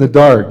leap in the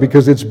dark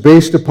because it's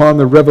based upon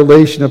the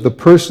revelation of the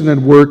person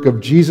and work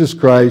of Jesus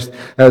Christ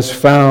as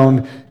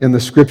found in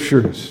the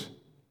Scriptures.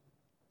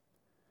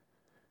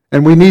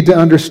 And we need to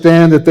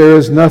understand that there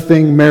is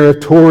nothing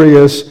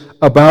meritorious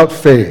about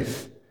faith.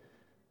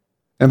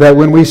 And that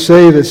when we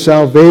say that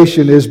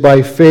salvation is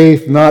by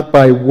faith, not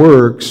by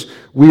works,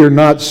 we are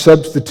not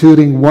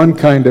substituting one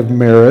kind of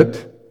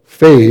merit,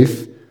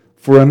 faith,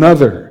 for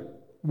another,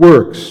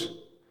 works.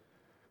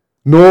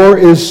 Nor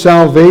is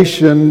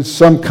salvation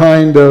some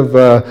kind of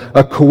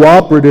a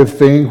cooperative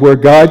thing where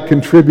God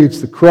contributes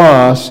the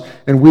cross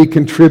and we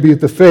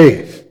contribute the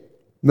faith.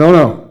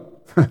 No,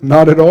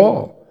 not at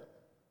all.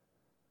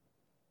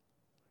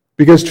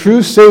 Because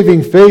true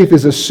saving faith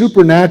is a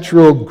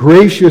supernatural,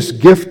 gracious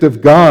gift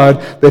of God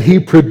that He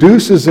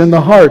produces in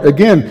the heart.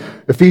 Again,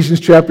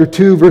 Ephesians chapter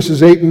 2,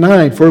 verses 8 and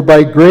 9. For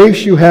by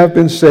grace you have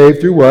been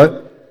saved through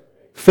what?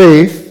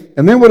 Faith.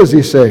 And then what does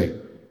he say?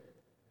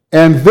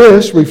 And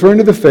this, referring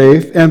to the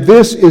faith, and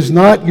this is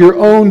not your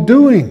own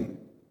doing.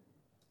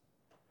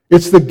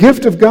 It's the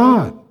gift of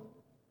God,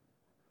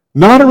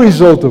 not a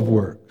result of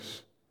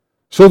works,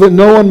 so that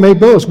no one may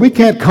boast. We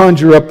can't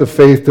conjure up the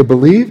faith to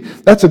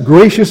believe. That's a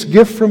gracious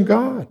gift from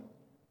God.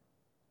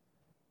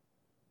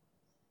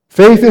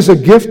 Faith is a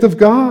gift of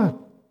God.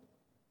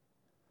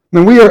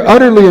 And we are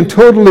utterly and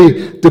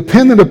totally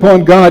dependent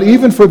upon God,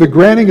 even for the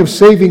granting of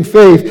saving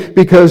faith,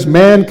 because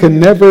man can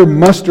never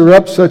muster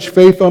up such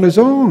faith on his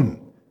own.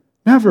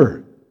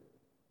 Never.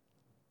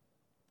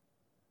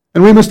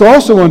 And we must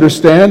also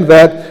understand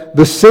that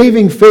the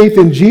saving faith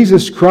in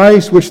Jesus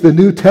Christ, which the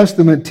New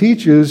Testament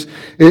teaches,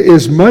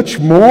 is much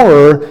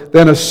more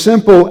than a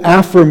simple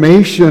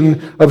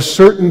affirmation of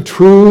certain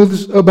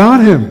truths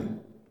about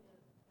Him.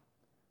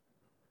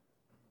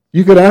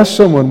 You could ask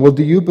someone, well,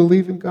 do you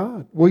believe in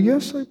God? Well,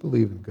 yes, I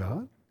believe in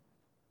God.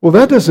 Well,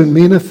 that doesn't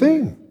mean a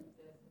thing.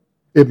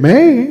 It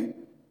may,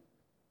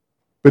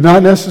 but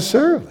not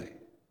necessarily.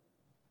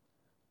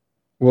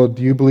 Well,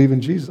 do you believe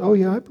in Jesus? Oh,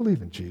 yeah, I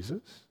believe in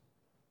Jesus.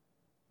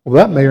 Well,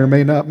 that may or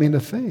may not mean a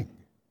thing.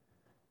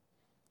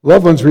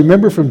 Loved ones,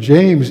 remember from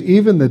James,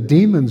 even the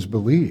demons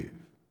believe.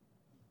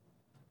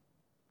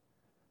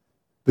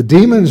 The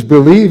demons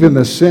believe in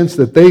the sense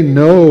that they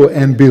know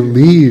and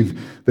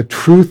believe the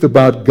truth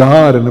about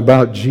God and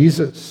about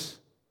Jesus.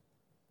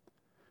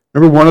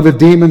 Remember, one of the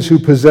demons who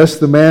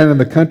possessed the man in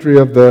the country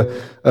of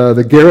the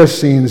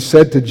Gerasenes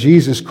said to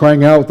Jesus,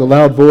 crying out with a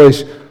loud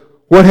voice,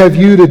 "What have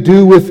you to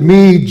do with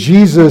me,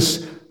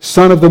 Jesus,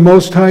 Son of the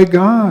Most High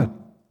God?"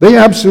 They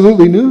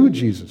absolutely knew who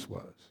Jesus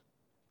was.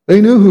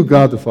 They knew who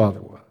God the Father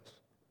was.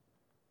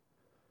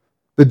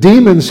 The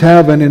demons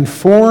have an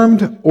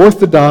informed,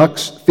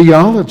 orthodox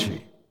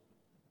theology.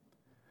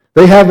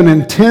 They have an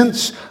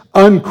intense,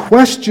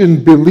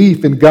 unquestioned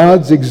belief in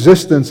God's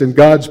existence and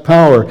God's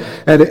power,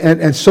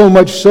 and so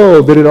much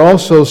so that it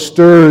also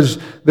stirs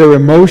their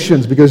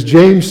emotions, because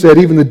James said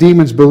even the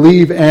demons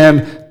believe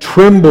and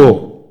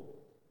tremble.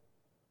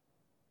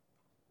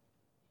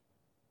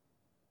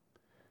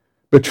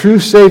 But true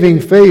saving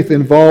faith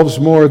involves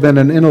more than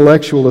an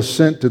intellectual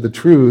assent to the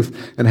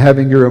truth and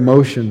having your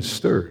emotions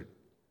stirred.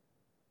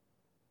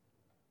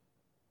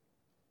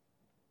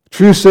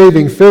 True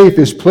saving faith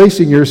is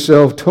placing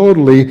yourself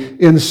totally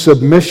in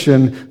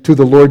submission to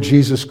the Lord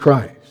Jesus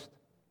Christ.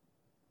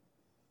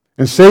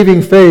 And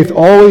saving faith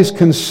always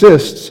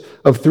consists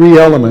of 3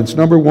 elements.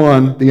 Number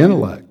 1, the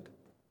intellect.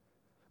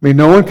 I mean,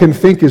 no one can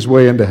think his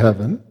way into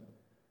heaven.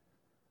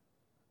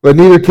 But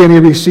neither can he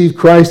receive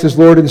Christ as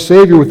Lord and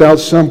Savior without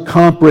some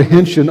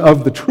comprehension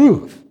of the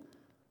truth.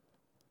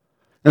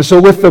 And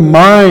so with the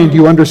mind,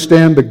 you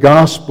understand the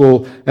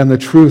gospel and the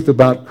truth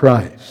about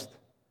Christ.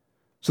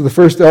 So the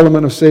first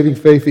element of saving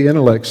faith, the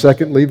intellect.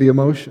 Secondly, the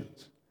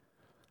emotions.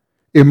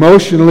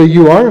 Emotionally,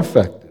 you are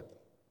affected.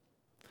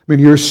 I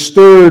mean, you're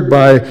stirred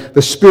by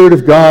the Spirit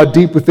of God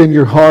deep within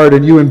your heart,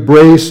 and you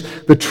embrace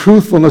the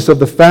truthfulness of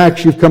the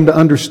facts you've come to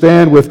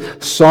understand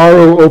with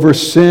sorrow over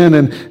sin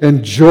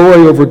and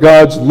joy over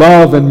God's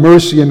love and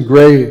mercy and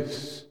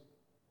grace.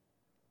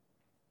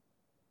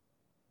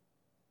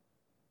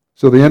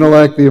 So the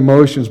intellect, the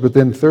emotions, but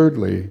then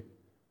thirdly,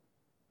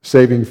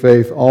 saving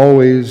faith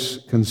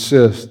always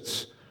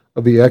consists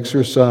of the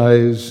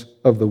exercise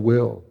of the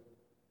will.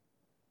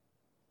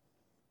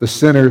 The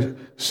sinner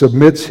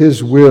submits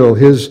his will,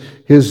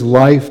 his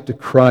life to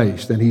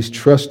Christ, and he's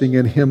trusting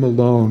in Him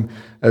alone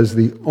as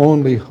the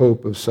only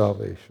hope of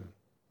salvation.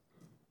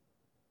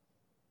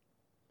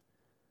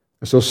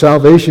 And so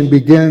salvation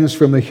begins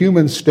from the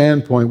human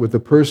standpoint with the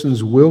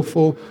person's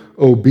willful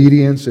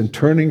obedience and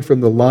turning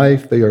from the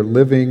life they are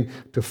living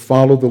to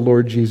follow the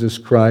Lord Jesus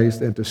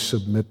Christ and to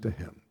submit to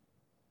Him.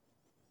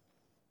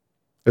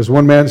 As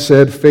one man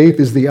said, faith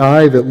is the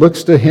eye that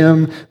looks to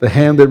Him, the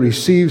hand that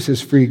receives His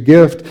free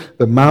gift,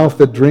 the mouth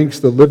that drinks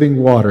the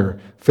living water.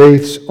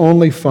 Faith's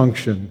only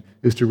function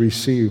is to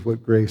receive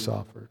what grace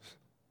offers.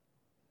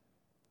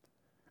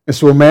 And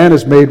so a man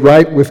is made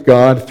right with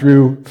God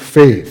through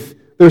faith.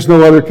 There's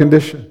no other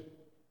condition.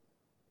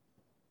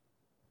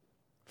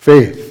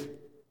 Faith.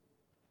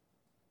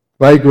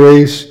 By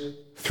grace,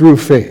 through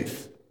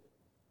faith.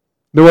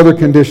 No other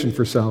condition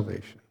for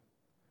salvation.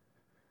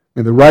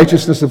 And the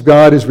righteousness of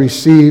God is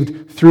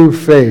received through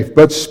faith,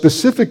 but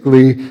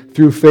specifically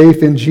through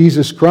faith in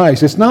Jesus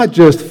Christ. It's not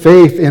just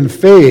faith in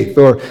faith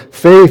or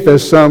faith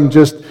as some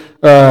just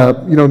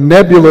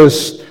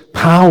nebulous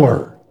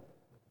power.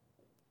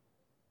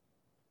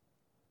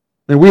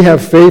 And we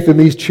have faith in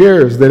these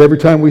chairs that every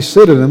time we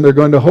sit in them, they're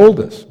going to hold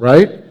us,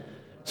 right?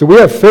 So we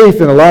have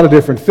faith in a lot of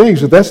different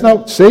things, but that's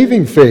not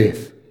saving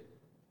faith.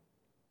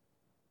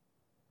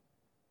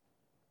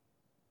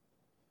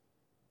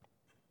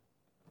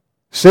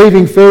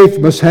 Saving faith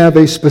must have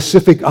a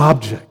specific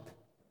object.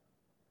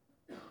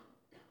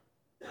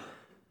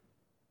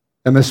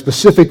 And the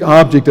specific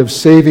object of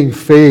saving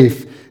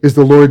faith is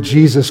the Lord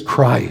Jesus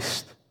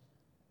Christ.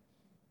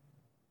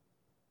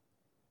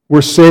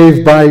 We're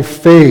saved by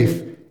faith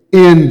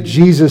in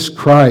Jesus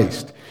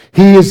Christ.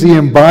 He is the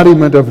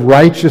embodiment of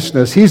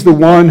righteousness. He's the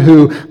one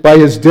who, by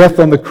His death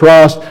on the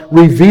cross,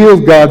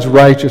 revealed God's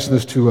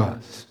righteousness to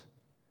us.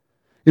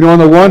 You know, on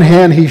the one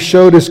hand, He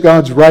showed us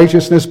God's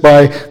righteousness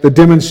by the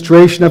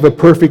demonstration of a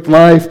perfect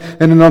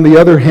life, and then on the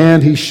other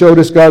hand, He showed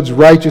us God's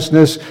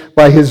righteousness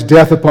by His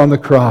death upon the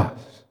cross.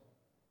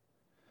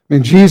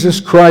 And Jesus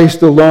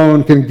Christ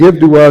alone can give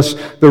to us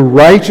the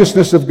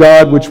righteousness of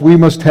God which we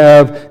must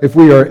have if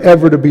we are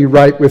ever to be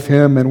right with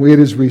Him, and it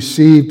is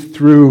received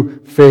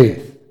through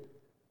faith.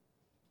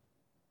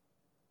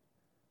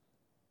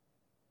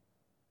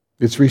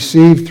 It's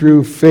received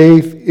through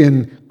faith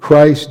in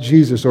Christ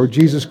Jesus, or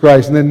Jesus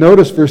Christ. And then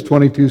notice verse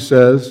 22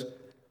 says,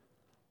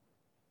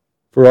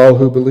 for all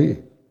who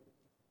believe.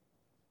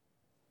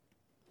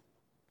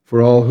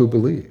 For all who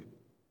believe.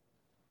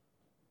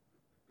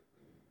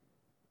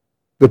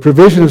 The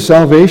provision of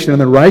salvation and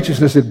the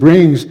righteousness it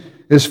brings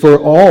is for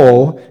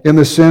all in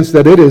the sense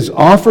that it is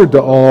offered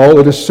to all.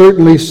 It is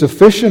certainly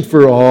sufficient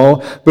for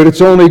all, but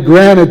it's only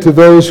granted to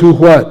those who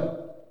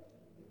what?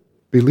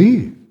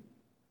 Believe.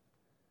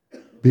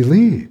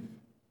 Believe.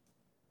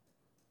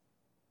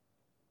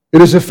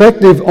 It is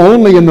effective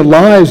only in the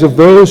lives of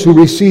those who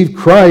receive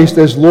Christ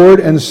as Lord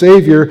and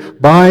Savior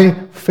by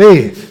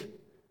faith.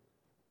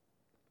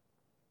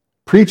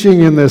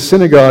 Preaching in the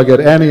synagogue at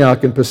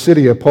Antioch in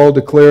Pisidia, Paul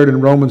declared in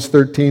Romans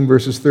 13,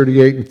 verses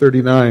 38 and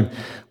 39,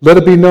 let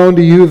it be known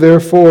to you,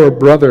 therefore,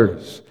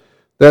 brothers,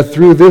 that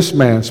through this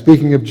man,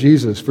 speaking of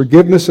Jesus,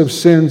 forgiveness of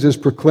sins is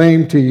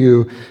proclaimed to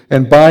you,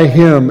 and by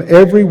Him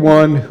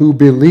everyone who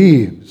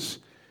believes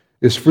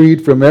is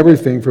freed from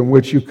everything from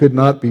which you could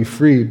not be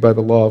freed by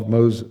the law of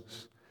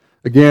Moses.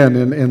 Again,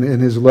 in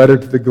his letter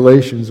to the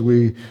Galatians,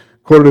 we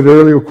quoted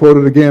earlier,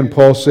 quoted again,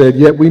 Paul said,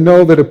 yet we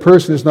know that a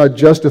person is not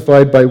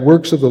justified by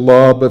works of the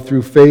law, but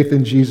through faith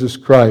in Jesus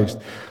Christ.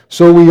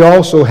 So we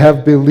also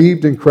have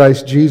believed in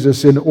Christ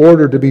Jesus in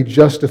order to be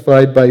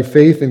justified by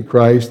faith in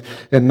Christ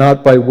and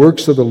not by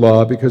works of the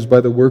law, because by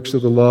the works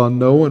of the law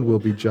no one will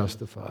be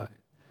justified.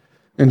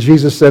 And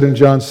Jesus said in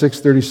John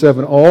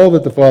 6:37, all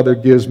that the Father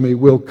gives me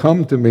will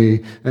come to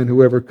me, and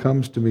whoever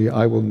comes to me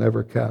I will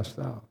never cast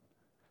out.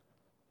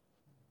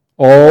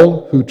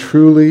 All who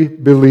truly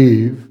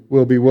believe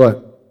will be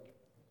what?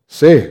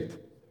 Saved.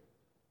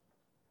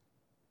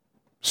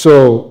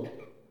 So,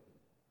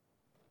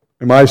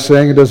 am I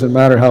saying it doesn't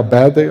matter how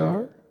bad they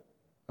are?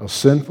 How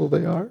sinful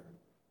they are?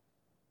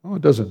 No,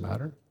 it doesn't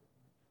matter.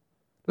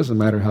 It doesn't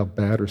matter how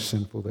bad or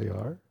sinful they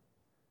are.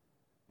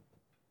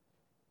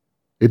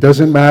 It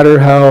doesn't matter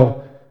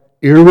how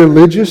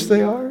irreligious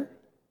they are.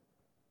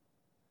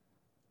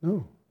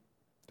 No,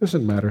 it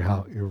doesn't matter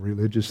how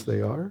irreligious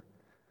they are.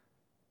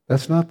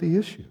 That's not the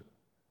issue.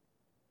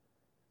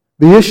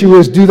 The issue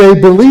is, do they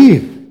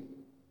believe?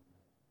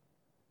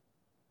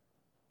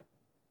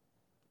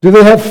 Do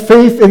they have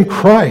faith in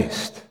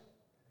Christ?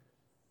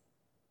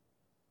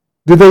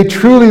 Do they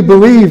truly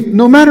believe,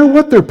 no matter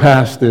what their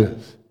past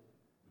is?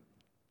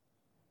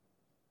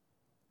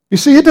 You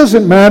see, it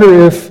doesn't matter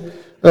if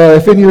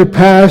If in your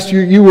past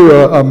you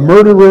were a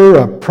murderer,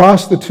 a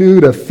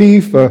prostitute, a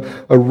thief, a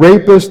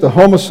rapist, a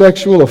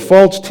homosexual, a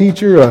false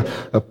teacher,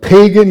 a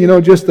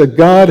pagan, just a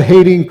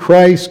God-hating,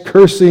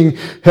 Christ-cursing,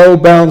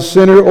 hell-bound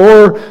sinner,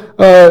 or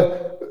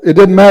it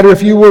didn't matter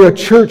if you were a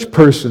church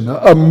person,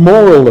 a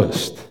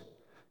moralist,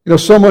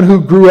 someone who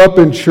grew up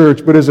in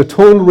church but is a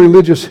total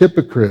religious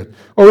hypocrite,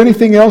 or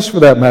anything else for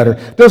that matter.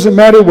 Doesn't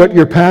matter what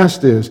your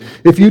past is.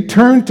 If you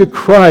turn to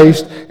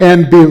Christ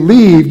and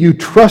believe, you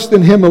trust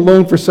in Him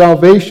alone for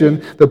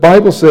salvation, the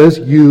Bible says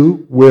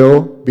you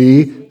will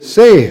be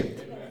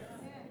saved.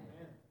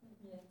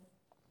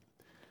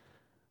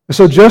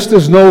 So just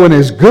as no one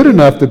is good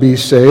enough to be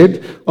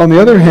saved, on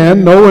the other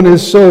hand, no one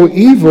is so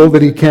evil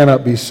that he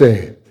cannot be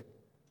saved.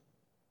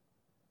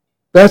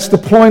 That's the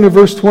point of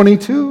verse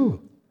 22.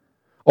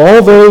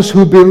 All those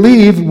who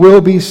believe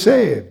will be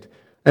saved.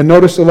 And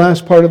notice the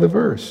last part of the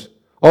verse.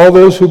 All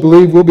those who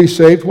believe will be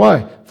saved.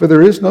 Why? For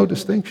there is no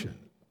distinction.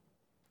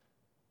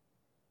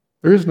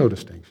 There is no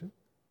distinction.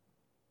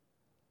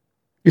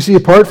 You see,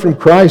 apart from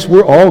Christ,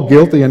 we're all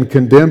guilty and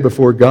condemned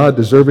before God,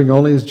 deserving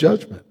only His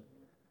judgment.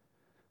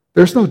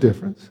 There's no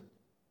difference.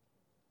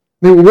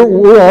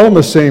 We're all in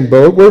the same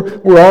boat.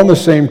 We're all in the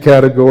same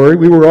category.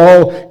 We were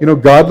all,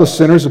 godless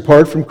sinners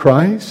apart from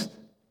Christ.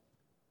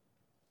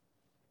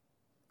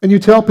 And you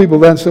tell people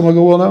that, and someone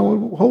will go,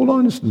 well, now, hold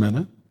on just a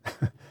minute.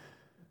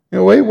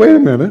 Wait a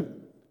minute.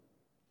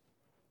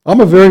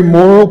 I'm a very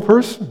moral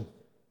person.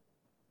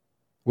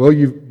 Well,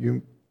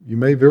 you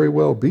may very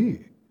well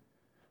be.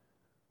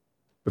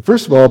 But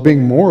first of all,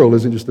 being moral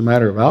isn't just a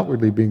matter of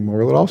outwardly being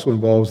moral. It also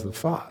involves the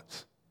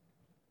thoughts.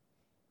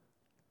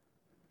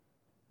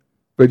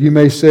 But you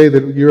may say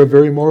that you're a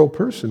very moral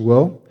person.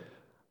 Well,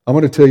 I'm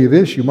going to tell you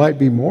this. You might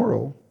be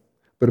moral,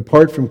 but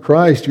apart from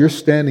Christ, your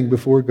standing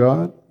before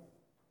God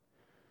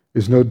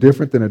is no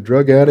different than a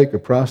drug addict, a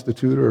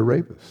prostitute, or a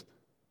rapist.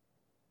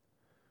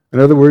 In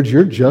other words,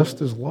 you're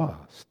just as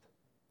lost.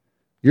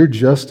 You're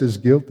just as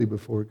guilty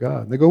before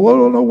God. And they go,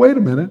 well, no, wait a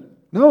minute.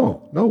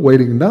 No,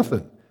 waiting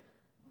nothing.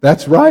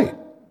 That's right.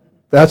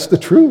 That's the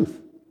truth.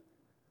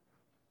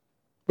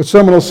 But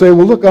someone will say,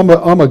 well, look,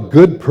 I'm a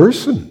good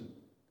person.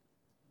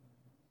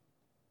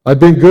 I've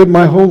been good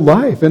my whole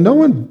life. And no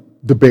one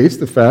debates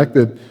the fact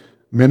that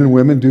men and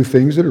women do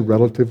things that are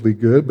relatively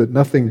good, but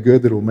nothing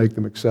good that will make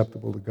them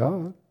acceptable to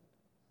God.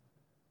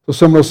 So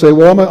someone will say,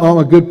 well, I'm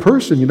a good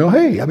person.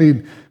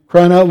 Hey,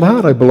 crying out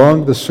loud, I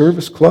belong to the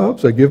service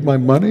clubs. I give my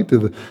money to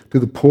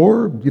the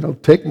poor.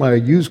 Take my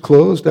used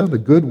clothes down to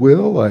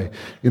Goodwill.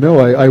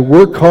 I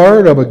work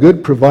hard. I'm a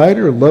good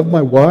provider. I love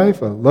my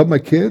wife. I love my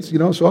kids.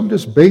 So I'm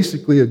just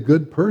basically a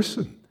good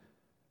person.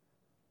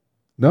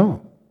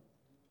 No.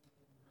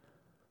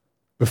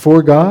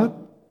 Before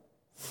God,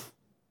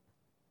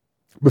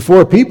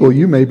 before people,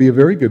 you may be a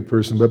very good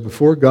person, but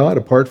before God,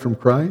 apart from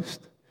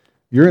Christ,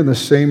 you're in the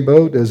same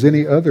boat as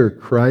any other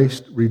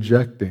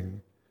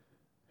Christ-rejecting,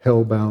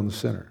 hell-bound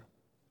sinner.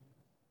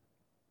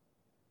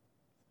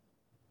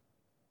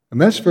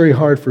 And that's very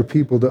hard for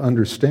people to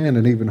understand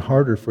and even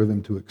harder for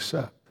them to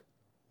accept.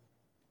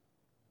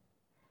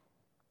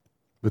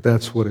 But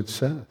that's what it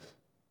says.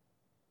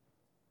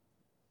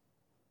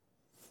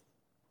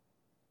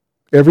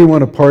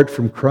 Everyone apart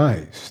from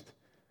Christ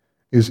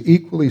is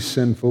equally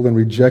sinful and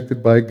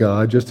rejected by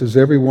God, just as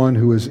everyone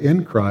who is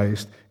in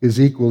Christ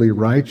is equally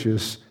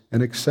righteous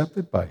and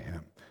accepted by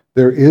Him.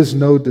 There is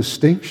no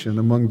distinction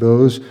among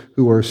those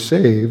who are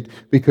saved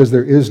because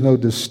there is no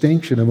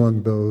distinction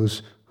among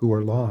those who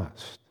are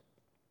lost.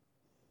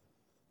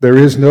 There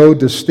is no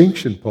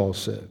distinction, Paul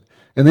said.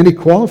 And then he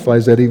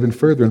qualifies that even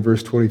further in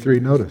verse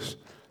 23. Notice.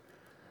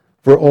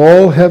 For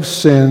all have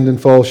sinned and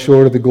fall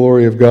short of the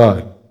glory of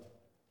God.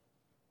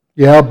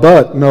 Yeah,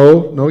 but.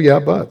 No, yeah,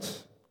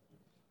 buts.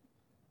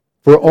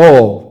 For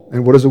all.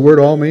 And what does the word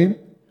all mean?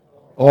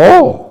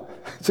 All.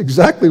 That's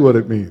exactly what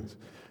it means.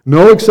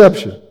 No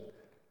exception.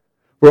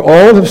 For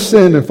all have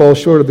sinned and fall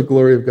short of the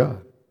glory of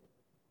God.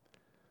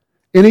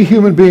 Any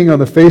human being on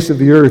the face of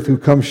the earth who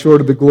comes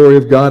short of the glory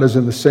of God is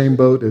in the same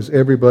boat as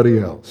everybody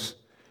else.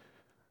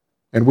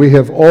 And we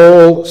have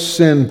all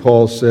sinned,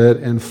 Paul said,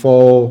 and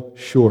fall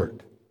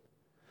short.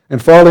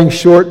 And falling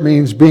short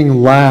means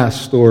being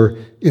last or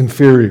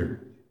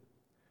inferior.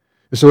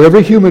 And so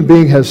every human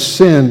being has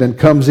sinned and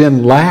comes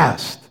in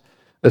last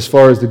as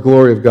far as the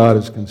glory of God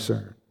is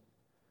concerned.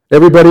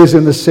 Everybody's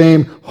in the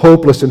same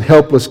hopeless and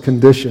helpless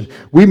condition.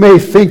 We may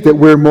think that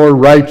we're more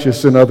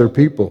righteous than other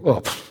people.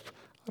 Oh,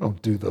 I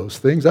don't do those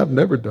things. I've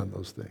never done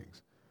those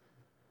things.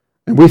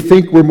 And we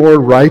think we're more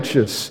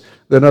righteous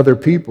than other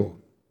people.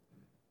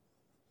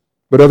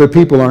 But other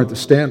people aren't the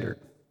standard.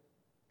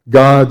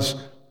 God's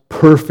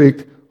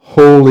perfect,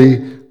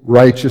 holy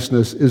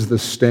righteousness is the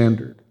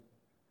standard.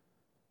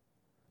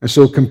 And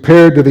so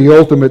compared to the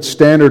ultimate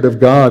standard of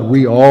God,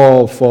 we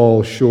all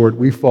fall short.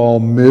 We fall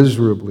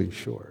miserably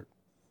short.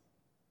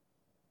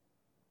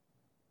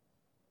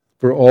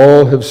 For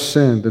all have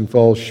sinned and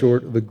fall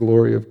short of the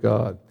glory of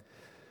God.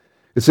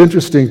 It's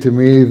interesting to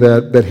me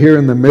that here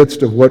in the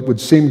midst of what would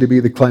seem to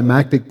be the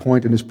climactic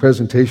point in his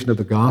presentation of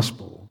the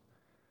gospel,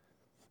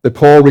 That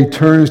Paul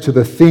returns to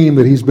the theme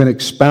that he's been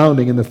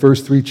expounding in the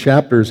first 3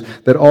 chapters,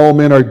 that all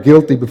men are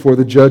guilty before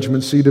the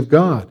judgment seat of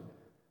God.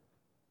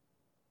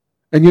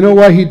 And you know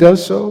why he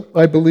does so,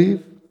 I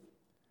believe?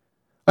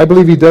 I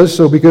believe he does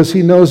so because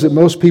he knows that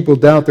most people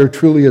doubt they're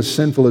truly as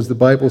sinful as the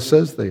Bible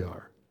says they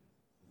are.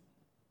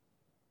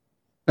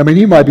 I mean,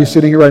 you might be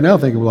sitting here right now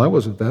thinking, well, I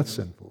wasn't that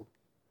sinful.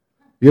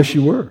 Yes,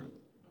 you were.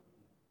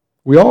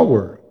 We all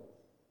were.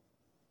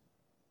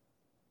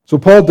 So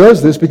Paul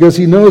does this because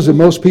he knows that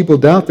most people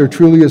doubt they're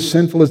truly as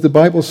sinful as the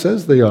Bible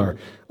says they are.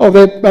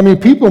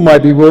 People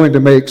might be willing to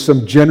make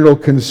some general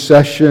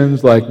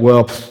concessions like,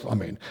 well,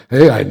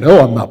 hey, I know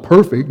I'm not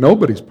perfect.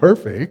 Nobody's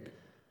perfect.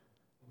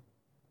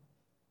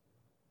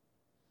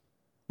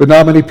 But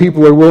not many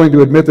people are willing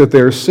to admit that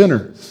they're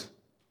sinners.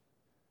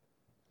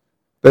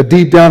 That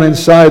deep down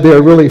inside they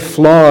are really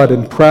flawed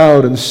and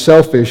proud and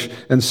selfish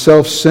and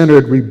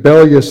self-centered,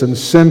 rebellious and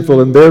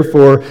sinful, and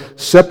therefore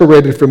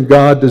separated from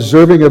God,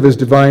 deserving of His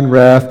divine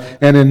wrath,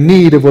 and in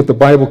need of what the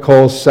Bible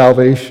calls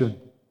salvation.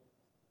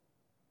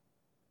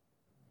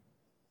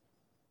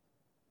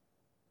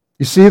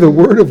 You see, the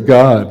Word of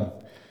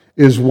God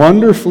is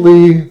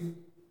wonderfully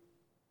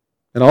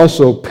and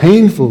also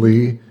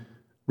painfully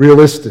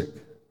realistic.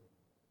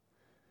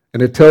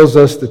 And it tells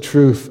us the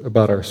truth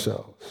about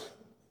ourselves.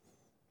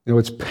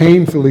 It's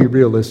painfully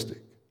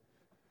realistic.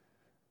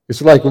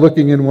 It's like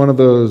looking in one of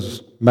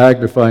those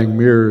magnifying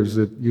mirrors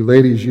that you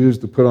ladies use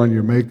to put on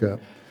your makeup.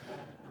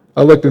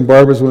 I looked in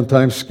Barbara's one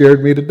time,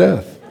 scared me to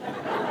death.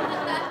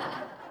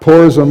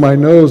 Pores on my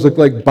nose looked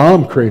like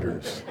bomb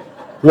craters.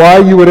 Why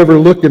you would ever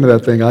look into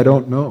that thing, I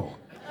don't know.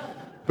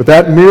 But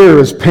that mirror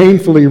is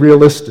painfully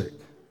realistic.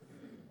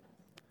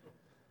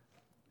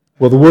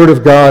 Well, the Word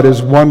of God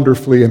is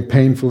wonderfully and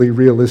painfully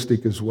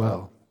realistic as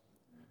well.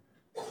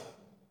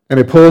 And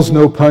it pulls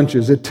no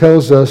punches. It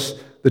tells us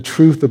the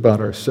truth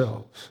about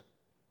ourselves.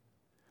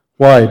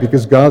 Why?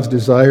 Because God's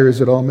desire is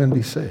that all men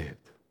be saved.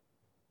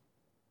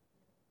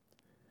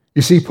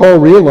 You see, Paul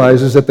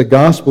realizes that the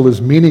gospel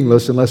is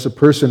meaningless unless a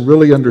person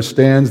really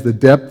understands the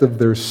depth of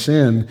their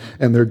sin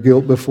and their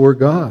guilt before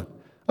God.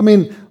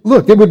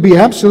 Look, it would be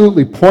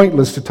absolutely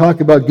pointless to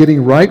talk about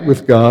getting right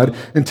with God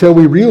until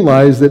we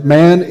realize that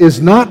man is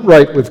not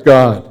right with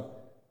God.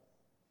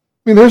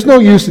 There's no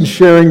use in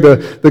sharing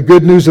the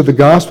good news of the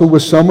gospel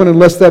with someone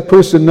unless that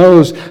person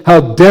knows how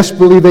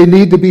desperately they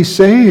need to be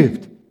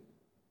saved.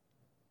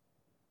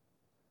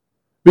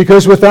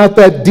 Because without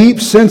that deep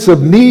sense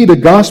of need, a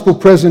gospel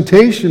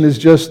presentation is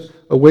just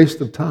a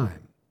waste of time.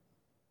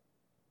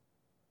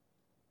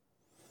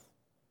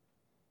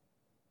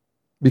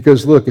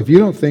 Because look, if you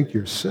don't think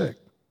you're sick,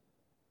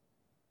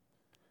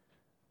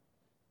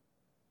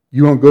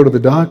 you won't go to the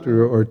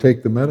doctor or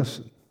take the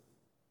medicine.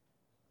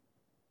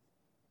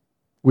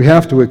 We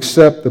have to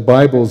accept the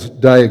Bible's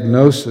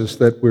diagnosis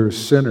that we're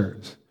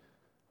sinners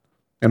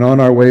and on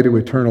our way to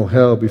eternal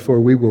hell before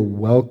we will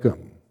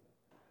welcome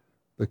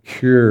the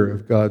cure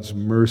of God's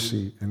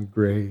mercy and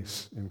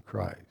grace in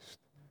Christ.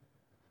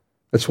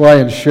 That's why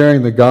in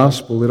sharing the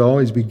gospel, it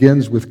always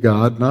begins with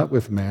God, not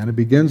with man. It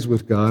begins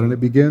with God, and it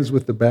begins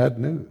with the bad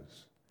news.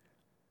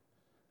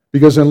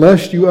 Because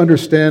unless you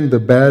understand the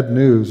bad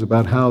news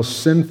about how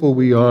sinful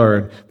we are,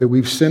 and that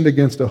we've sinned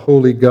against a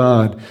holy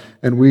God,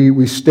 and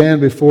we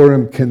stand before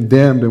Him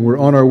condemned, and we're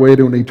on our way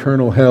to an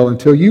eternal hell,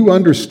 until you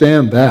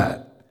understand that,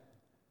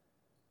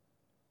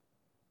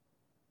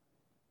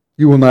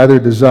 you will neither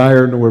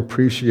desire nor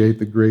appreciate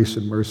the grace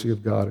and mercy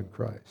of God in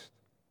Christ.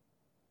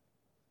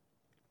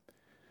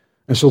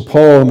 And so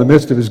Paul, in the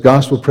midst of his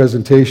gospel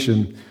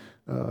presentation,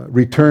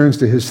 returns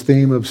to his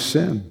theme of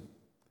sin.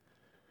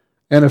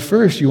 And at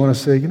first you want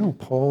to say,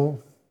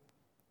 Paul,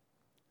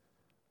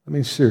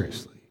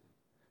 seriously.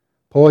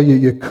 Paul,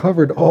 you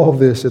covered all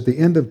this at the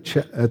end of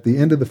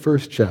the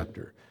first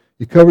chapter.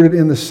 You covered it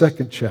in the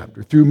second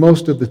chapter, through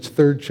most of the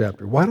third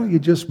chapter. Why don't you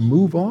just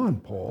move on,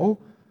 Paul?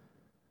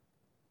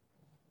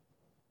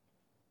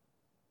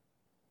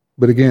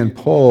 But again,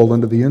 Paul,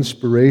 under the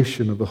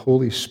inspiration of the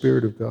Holy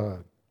Spirit of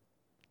God,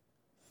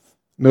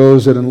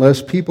 knows that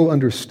unless people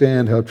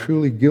understand how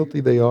truly guilty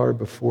they are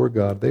before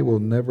God, they will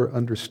never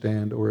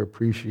understand or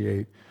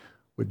appreciate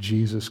what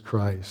Jesus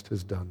Christ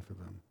has done for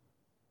them.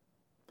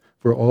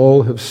 For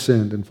all have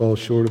sinned and fall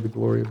short of the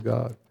glory of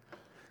God.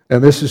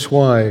 And this is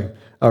why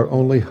our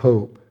only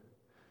hope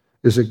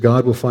is that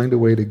God will find a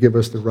way to give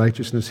us the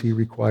righteousness He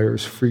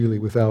requires freely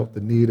without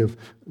the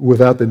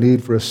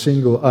need for a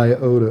single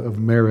iota of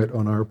merit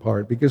on our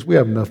part, because we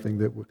have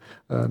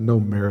no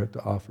merit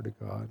to offer to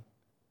God.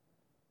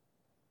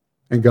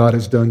 And God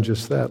has done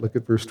just that. Look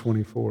at verse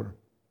 24,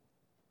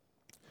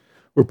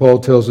 where Paul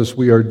tells us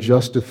we are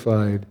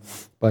justified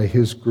by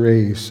His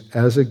grace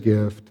as a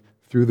gift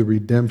through the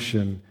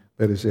redemption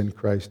that is in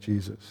Christ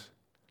Jesus.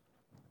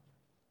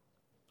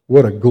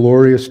 What a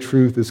glorious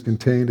truth is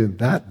contained in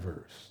that verse.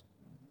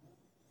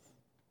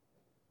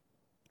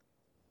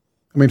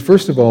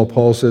 First of all,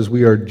 Paul says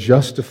we are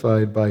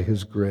justified by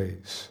His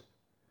grace.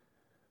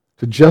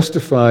 To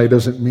justify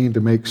doesn't mean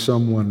to make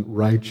someone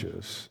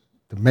righteous,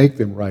 to make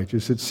them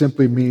righteous. It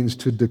simply means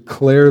to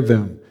declare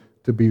them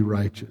to be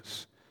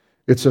righteous.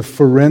 It's a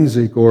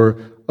forensic or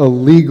a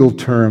legal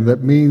term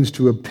that means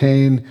to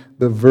obtain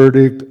the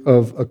verdict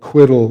of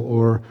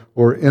acquittal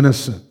or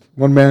innocent.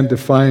 One man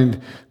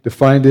defined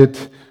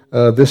it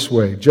this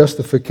way: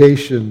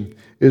 justification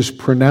is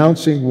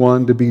pronouncing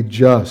one to be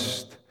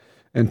just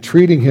and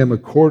treating him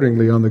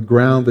accordingly on the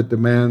ground that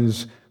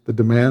the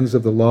demands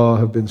of the law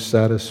have been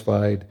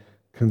satisfied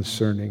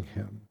concerning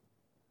him.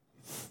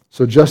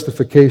 So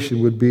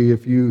justification would be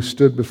if you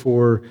stood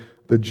before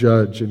the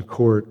judge in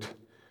court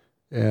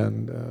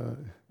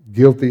and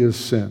guilty as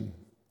sin,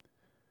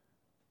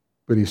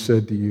 but he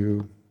said to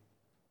you,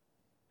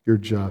 "You're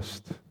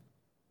just.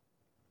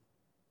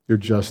 You're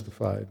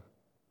justified.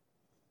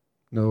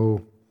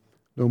 No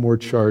more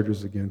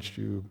charges against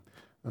you.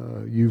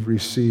 You've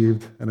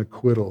received an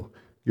acquittal.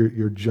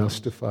 You're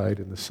justified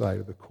in the sight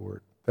of the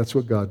court." That's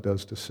what God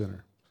does to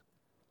sinners.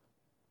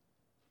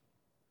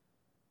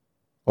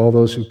 All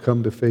those who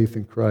come to faith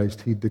in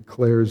Christ, He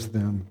declares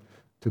them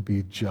to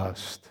be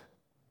just,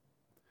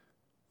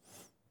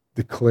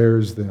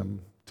 declares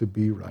them to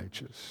be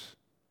righteous.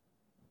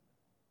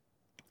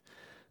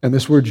 And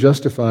this word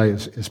justify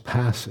is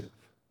passive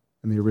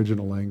in the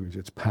original language.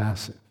 It's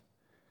passive.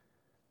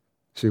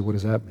 See, what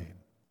does that mean?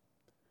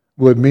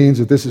 Well, it means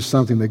that this is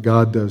something that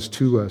God does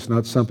to us,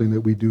 not something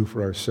that we do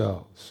for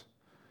ourselves.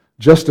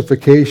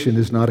 Justification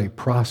is not a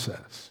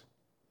process.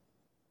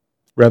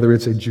 Rather,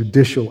 it's a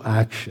judicial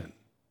action.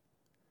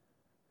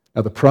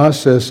 Now, the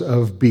process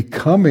of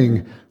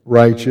becoming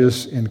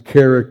righteous in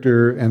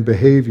character and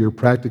behavior,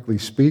 practically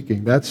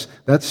speaking, that's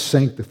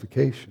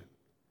sanctification.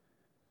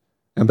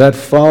 And that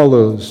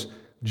follows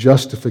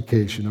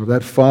justification, or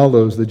that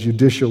follows the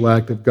judicial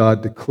act of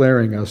God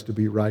declaring us to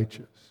be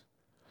righteous.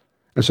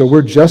 And so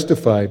we're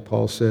justified,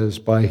 Paul says,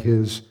 by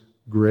His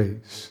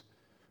grace.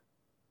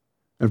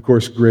 And of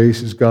course,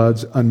 grace is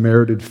God's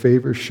unmerited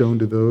favor shown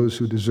to those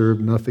who deserve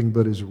nothing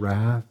but His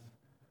wrath.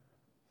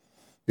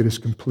 It is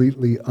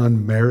completely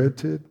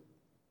unmerited.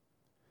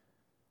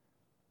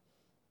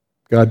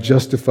 God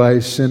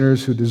justifies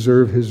sinners who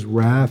deserve His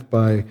wrath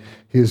by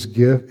His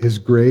gift, His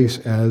grace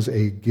as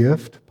a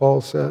gift,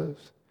 Paul says.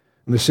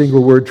 And the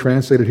single word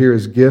translated here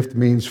as gift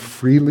means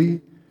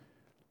freely.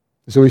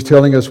 So he's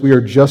telling us we are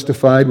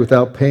justified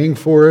without paying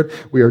for it.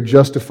 We are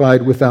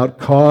justified without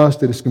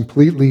cost. It is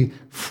completely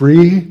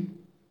free.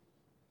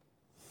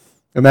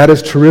 And that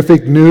is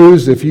terrific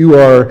news if you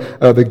are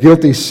the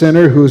guilty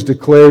sinner who is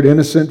declared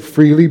innocent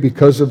freely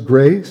because of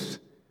grace.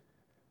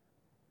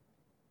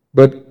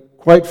 But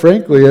quite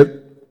frankly,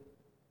 it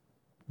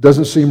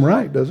doesn't seem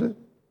right, does it?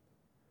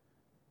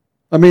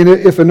 I mean,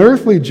 if an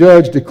earthly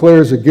judge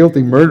declares a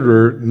guilty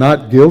murderer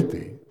not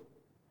guilty,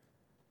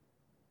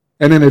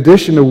 and in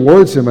addition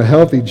awards him a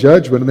healthy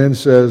judgment and then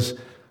says,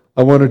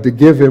 "I wanted to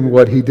give him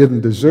what he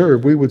didn't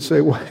deserve," we would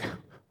say, "What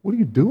are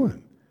you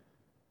doing?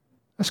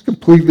 That's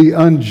completely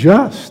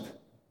unjust."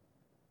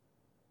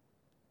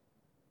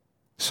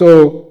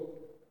 So,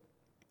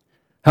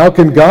 how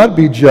can God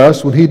be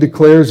just when He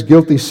declares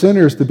guilty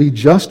sinners to be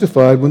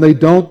justified when they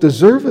don't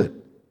deserve it?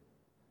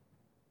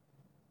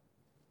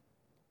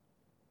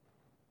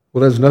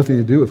 Well, it has nothing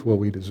to do with what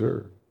we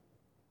deserve.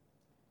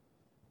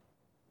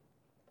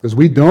 Because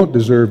we don't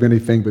deserve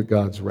anything but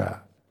God's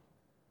wrath.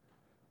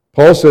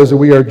 Paul says that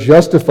we are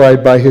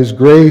justified by His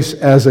grace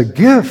as a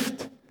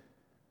gift.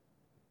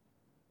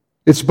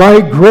 It's by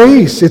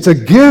grace. It's a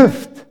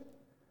gift.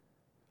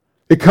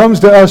 It comes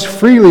to us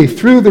freely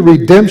through the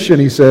redemption,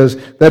 he says,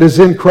 that is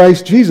in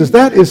Christ Jesus.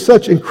 That is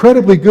such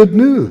incredibly good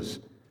news.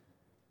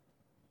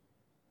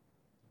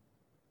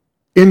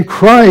 In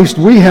Christ,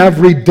 we have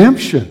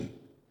redemption.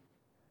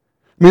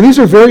 I mean, these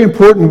are very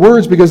important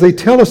words because they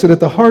tell us that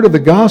at the heart of the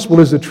gospel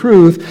is the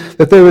truth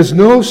that there is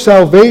no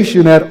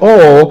salvation at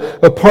all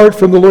apart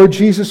from the Lord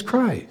Jesus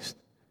Christ.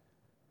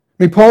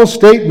 I mean, Paul's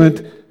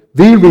statement,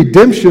 the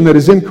redemption that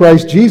is in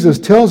Christ Jesus,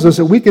 tells us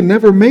that we can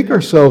never make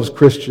ourselves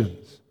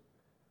Christians.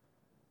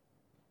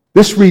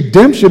 This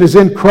redemption is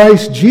in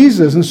Christ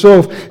Jesus. And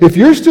so if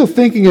you're still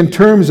thinking in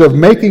terms of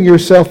making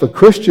yourself a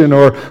Christian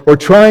or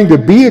trying to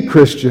be a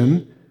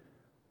Christian,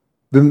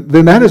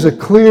 then that is a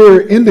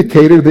clear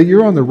indicator that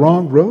you're on the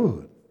wrong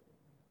road.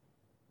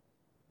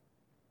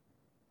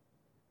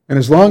 And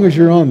as long as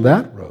you're on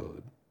that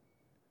road,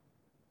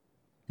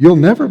 you'll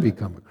never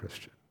become a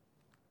Christian.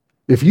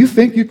 If you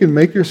think you can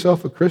make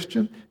yourself a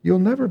Christian, you'll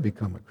never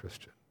become a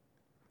Christian.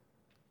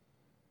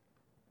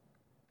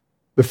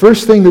 The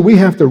first thing that we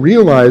have to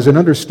realize and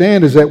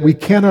understand is that we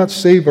cannot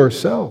save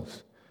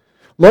ourselves.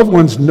 Loved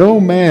ones, no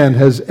man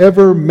has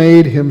ever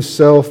made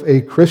himself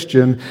a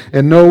Christian,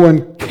 and no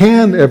one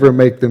can ever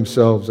make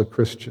themselves a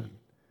Christian.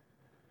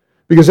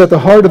 Because at the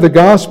heart of the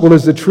gospel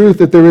is the truth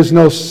that there is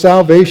no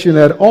salvation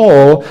at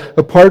all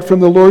apart from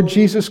the Lord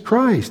Jesus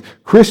Christ.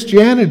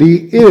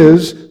 Christianity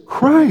is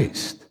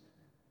Christ.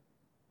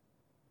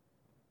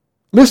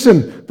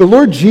 Listen, the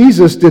Lord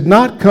Jesus did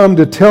not come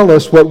to tell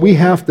us what we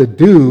have to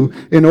do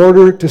in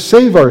order to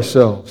save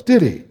ourselves,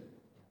 did He?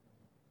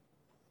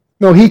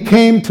 No, He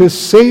came to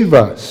save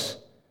us.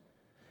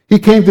 He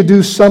came to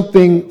do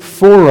something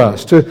for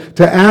us, to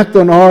act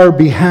on our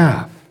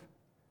behalf.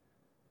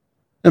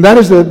 And that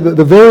is the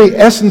very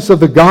essence of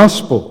the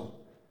gospel.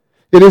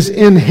 It is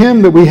in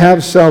him that we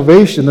have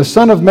salvation. The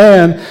Son of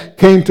Man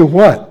came to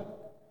what?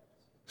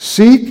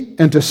 Seek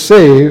and to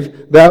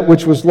save that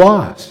which was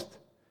lost.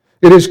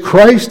 It is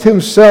Christ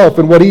himself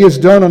and what he has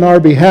done on our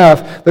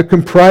behalf that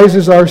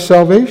comprises our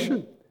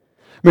salvation.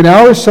 I mean,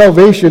 our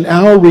salvation,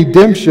 our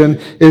redemption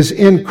is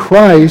in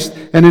Christ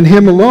and in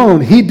him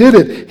alone. He did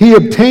it. He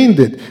obtained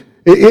it.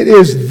 It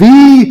is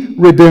the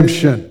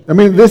redemption. I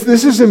mean, this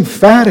is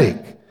emphatic.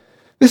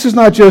 This is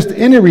not just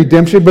any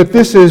redemption, but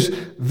this is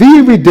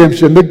the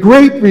redemption, the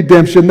great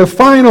redemption, the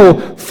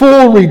final,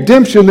 full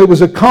redemption that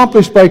was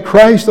accomplished by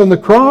Christ on the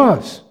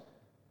cross.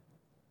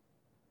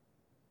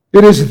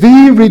 It is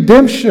the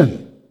redemption.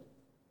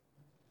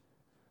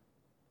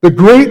 The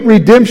great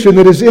redemption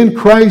that is in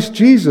Christ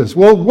Jesus.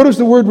 Well, what does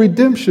the word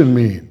redemption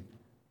mean?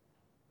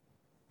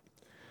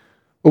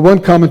 Well,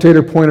 one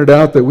commentator pointed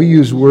out that we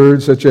use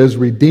words such as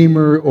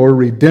redeemer or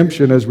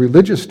redemption as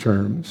religious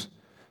terms,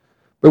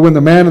 but when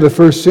the man of the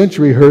first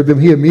century heard them,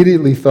 he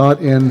immediately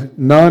thought in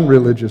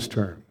non-religious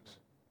terms.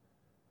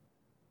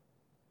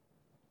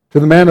 To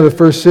the man of the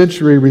first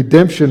century,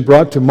 redemption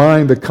brought to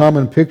mind the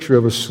common picture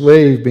of a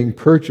slave being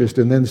purchased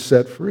and then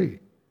set free.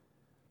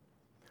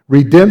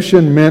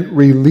 Redemption meant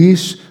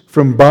release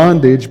from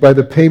bondage by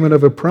the payment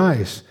of a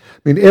price.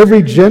 I mean,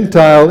 every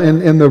Gentile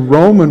in the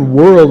Roman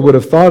world would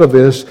have thought of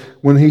this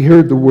when he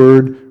heard the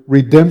word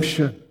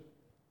redemption.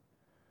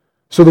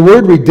 So the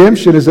word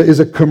redemption is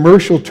a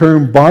commercial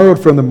term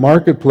borrowed from the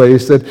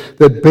marketplace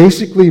that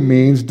basically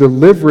means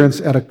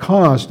deliverance at a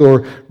cost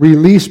or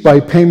release by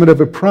payment of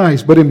a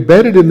price. But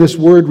embedded in this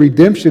word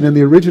redemption in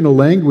the original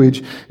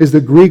language is the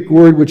Greek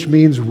word which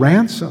means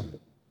ransom.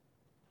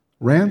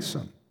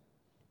 Ransom.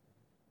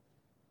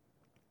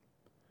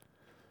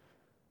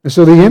 And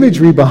so the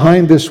imagery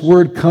behind this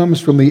word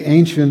comes from the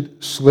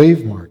ancient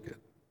slave market.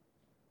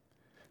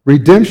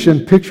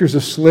 Redemption pictures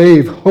a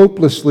slave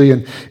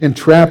hopelessly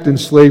entrapped in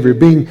slavery,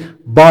 being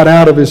bought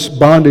out of his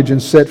bondage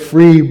and set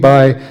free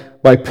by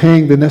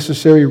paying the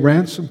necessary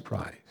ransom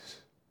price.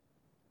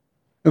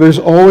 And there's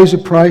always a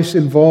price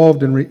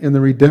involved in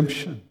the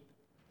redemption.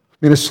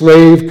 I mean, a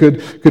slave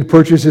could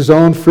purchase his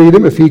own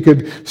freedom if he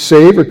could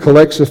save or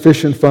collect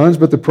sufficient funds,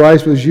 but the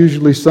price was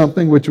usually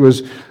something which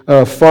was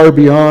far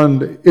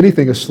beyond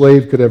anything a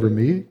slave could ever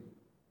meet.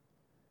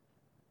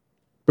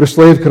 But a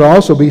slave could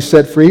also be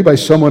set free by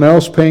someone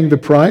else paying the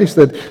price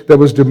that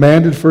was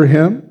demanded for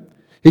him.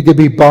 He could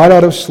be bought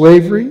out of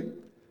slavery,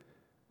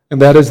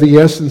 and that is the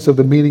essence of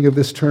the meaning of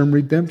this term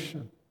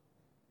redemption.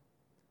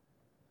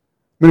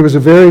 I mean, it was a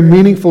very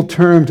meaningful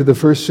term to the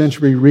first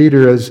century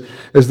reader as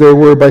there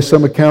were, by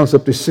some accounts,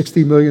 up to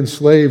 60 million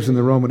slaves in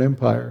the Roman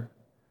Empire.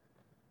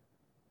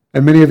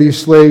 And many of these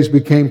slaves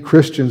became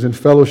Christians and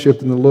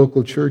fellowshipped in the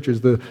local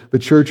churches. The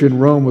church in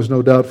Rome was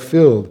no doubt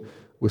filled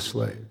with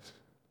slaves.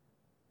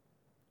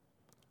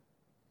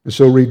 And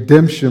so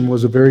redemption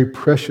was a very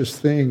precious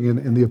thing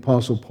in the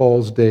Apostle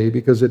Paul's day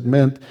because it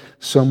meant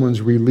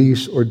someone's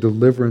release or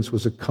deliverance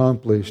was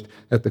accomplished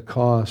at the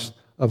cost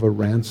of a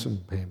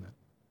ransom payment.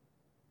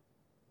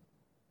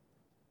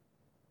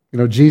 You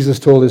know, Jesus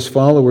told his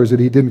followers that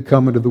he didn't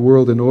come into the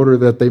world in order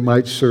that they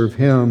might serve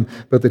him,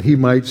 but that he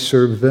might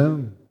serve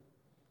them.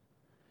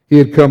 He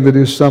had come to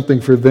do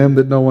something for them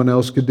that no one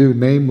else could do,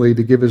 namely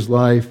to give his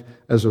life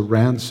as a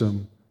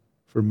ransom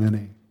for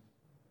many.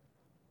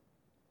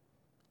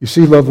 You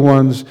see, loved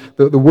ones,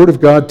 the Word of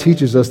God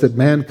teaches us that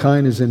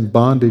mankind is in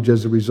bondage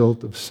as a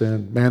result of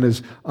sin. Man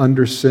is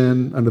under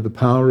sin, under the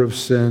power of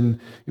sin.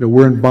 You know,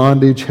 we're in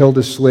bondage, held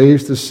as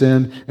slaves to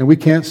sin, and we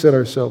can't set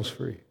ourselves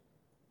free.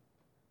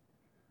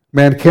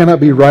 Man cannot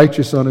be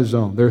righteous on his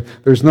own.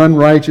 There's none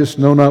righteous,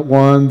 no, not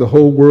one. The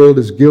whole world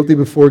is guilty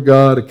before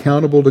God,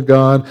 accountable to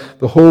God.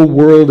 The whole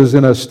world is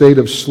in a state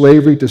of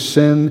slavery to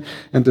sin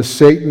and to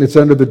Satan. It's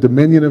under the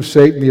dominion of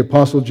Satan. The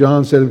Apostle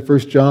John said in 1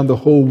 John, the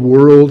whole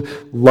world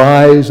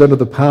lies under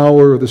the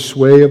power or the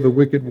sway of the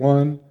wicked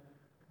one.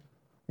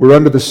 We're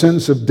under the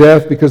sentence of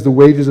death because the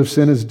wages of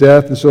sin is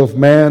death. And so if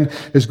man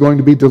is going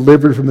to be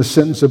delivered from the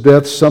sentence of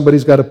death,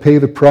 somebody's got to pay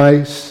the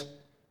price.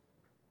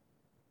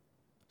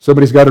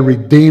 Somebody's got to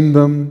redeem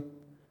them,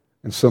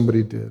 and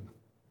somebody did.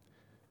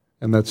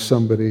 And that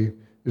somebody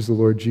is the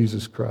Lord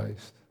Jesus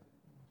Christ.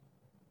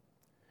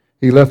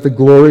 He left the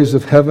glories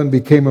of heaven,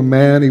 became a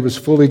man. He was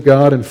fully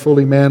God and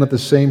fully man at the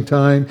same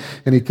time,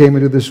 and he came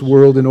into this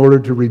world in order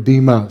to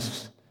redeem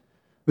us.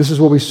 This is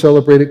what we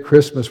celebrate at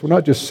Christmas. We're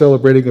not just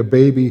celebrating a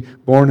baby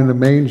born in a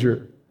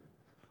manger.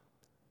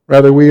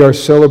 Rather, we are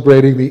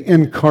celebrating the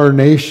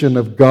incarnation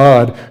of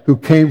God who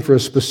came for a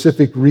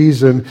specific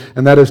reason,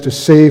 and that is to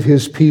save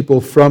his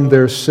people from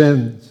their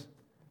sins.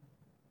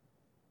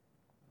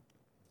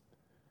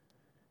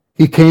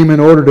 He came in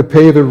order to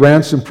pay the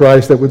ransom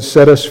price that would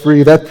set us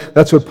free.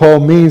 That's what Paul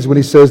means when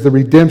he says the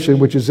redemption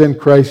which is in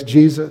Christ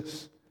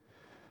Jesus.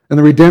 And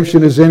the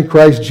redemption is in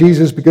Christ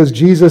Jesus because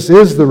Jesus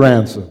is the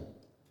ransom.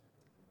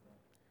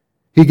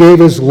 He gave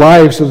his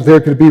life so that there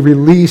could be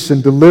release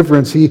and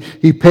deliverance. He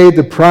paid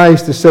the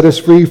price to set us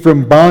free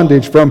from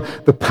bondage, from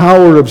the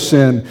power of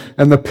sin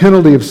and the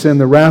penalty of sin,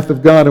 the wrath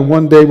of God, and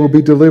one day we'll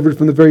be delivered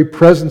from the very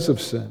presence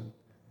of sin.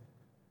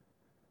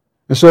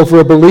 And so for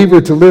a believer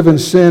to live in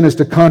sin is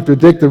to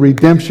contradict the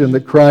redemption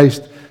that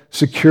Christ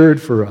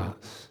secured for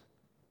us.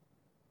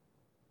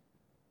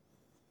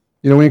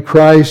 You know, in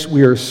Christ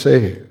we are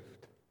saved.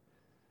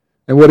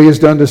 And what he has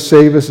done to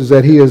save us is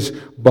that he has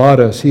bought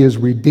us. He has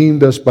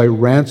redeemed us by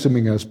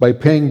ransoming us, by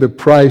paying the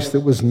price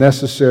that was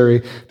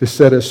necessary to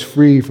set us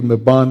free from the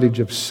bondage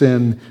of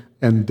sin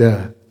and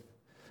death.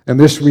 And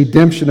this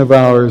redemption of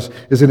ours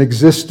is an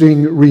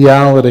existing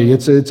reality.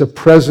 It's a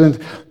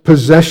present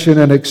possession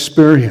and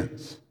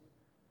experience.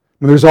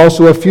 And there's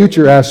also a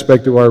future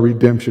aspect of our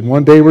redemption.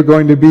 One day we're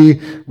going to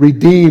be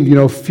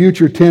redeemed,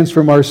 future tense,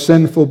 from our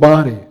sinful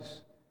bodies.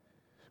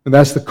 And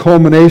that's the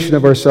culmination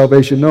of our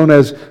salvation, known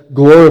as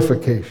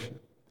glorification.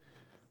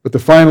 But the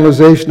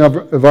finalization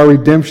of our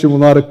redemption will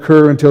not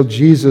occur until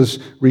Jesus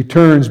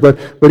returns. But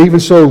even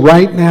so,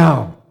 right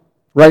now,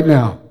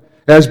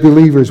 as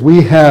believers,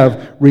 we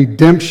have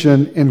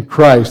redemption in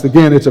Christ.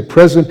 Again, it's a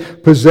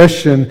present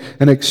possession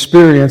and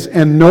experience.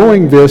 And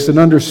knowing this and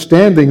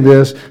understanding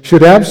this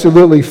should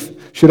absolutely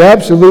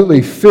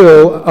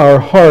fill our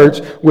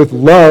hearts with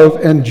love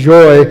and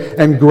joy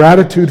and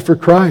gratitude for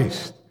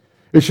Christ.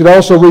 It should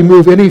also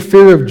remove any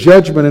fear of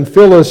judgment and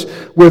fill us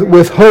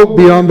with hope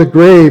beyond the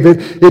grave.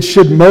 It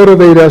should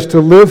motivate us to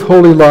live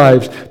holy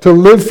lives, to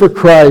live for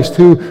Christ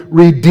who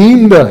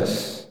redeemed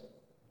us.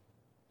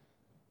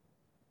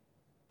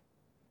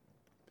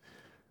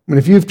 I mean,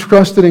 if you've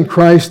trusted in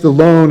Christ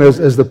alone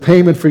as the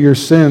payment for your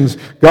sins,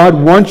 God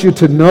wants you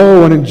to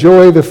know and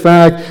enjoy the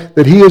fact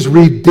that he has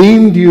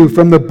redeemed you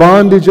from the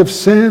bondage of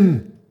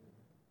sin.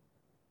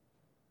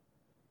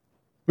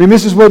 I mean,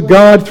 this is what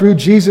God, through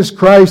Jesus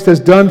Christ, has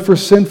done for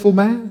sinful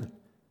man.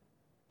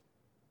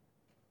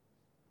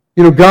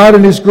 God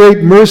in his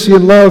great mercy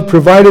and love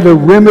provided a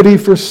remedy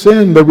for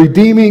sin, the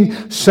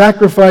redeeming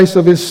sacrifice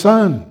of his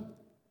Son.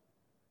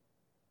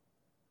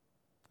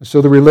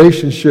 So the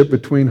relationship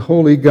between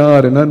holy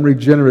God and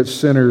unregenerate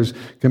sinners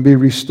can be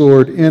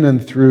restored in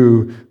and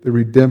through the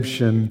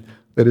redemption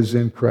that is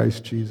in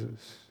Christ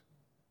Jesus.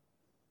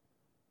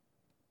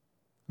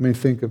 I mean,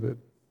 think of it.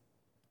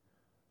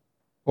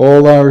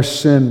 All our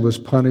sin was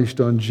punished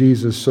on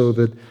Jesus so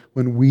that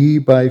when we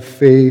by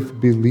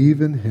faith believe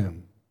in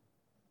him,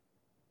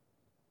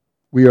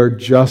 we are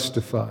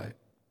justified.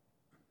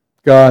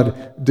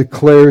 God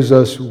declares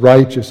us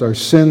righteous. Our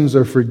sins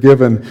are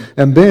forgiven.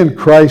 And then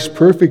Christ's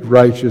perfect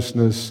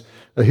righteousness,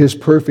 his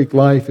perfect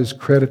life, is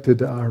credited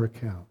to our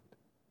account.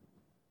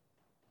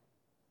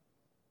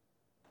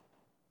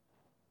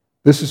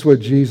 This is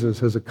what Jesus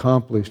has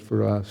accomplished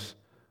for us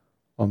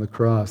on the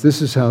cross.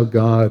 This is how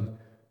God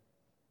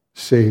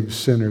saves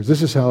sinners.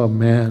 This is how a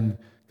man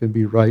can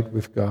be right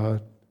with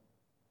God.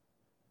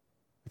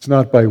 It's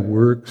not by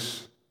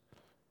works.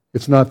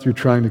 It's not through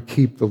trying to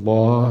keep the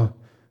law.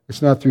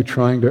 It's not through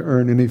trying to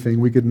earn anything.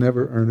 We could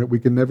never earn it. We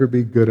can never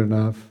be good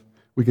enough.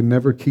 We can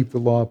never keep the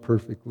law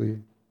perfectly.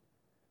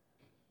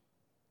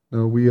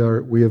 No, we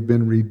have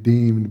been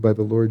redeemed by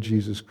the Lord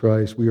Jesus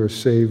Christ. We are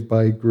saved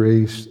by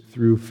grace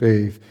through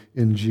faith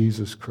in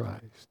Jesus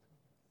Christ.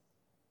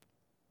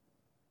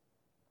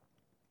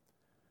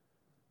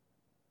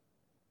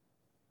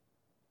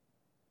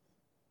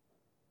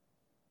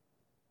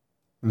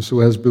 And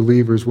so as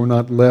believers, we're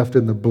not left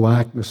in the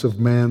blackness of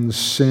man's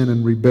sin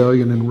and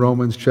rebellion in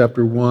Romans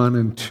chapter 1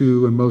 and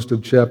 2 and most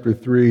of chapter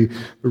 3,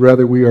 but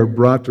rather we are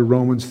brought to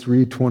Romans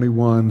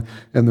 3:21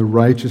 and the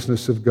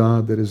righteousness of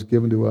God that is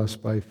given to us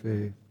by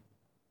faith.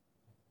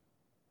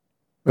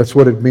 That's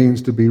what it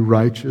means to be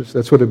righteous.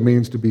 That's what it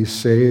means to be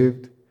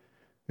saved.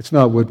 It's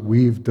not what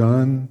we've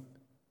done.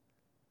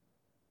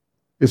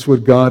 It's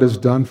what God has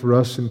done for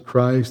us in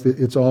Christ.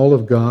 It's all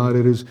of God.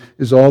 It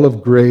is all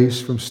of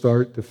grace from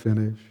start to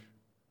finish.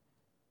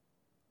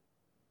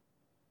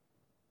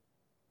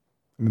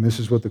 I mean, this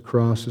is what the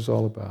cross is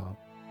all about.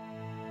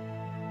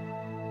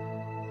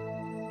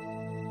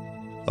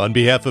 On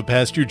behalf of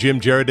Pastor Jim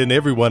Jarrett and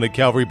everyone at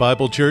Calvary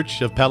Bible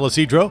Church of Palo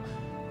Cedro,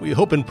 we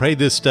hope and pray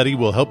this study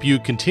will help you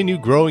continue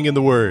growing in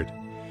the Word.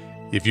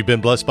 If you've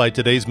been blessed by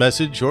today's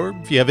message, or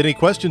if you have any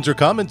questions or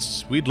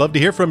comments, we'd love to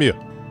hear from you.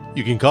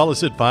 You can call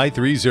us at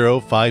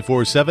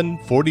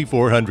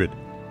 530-547-4400.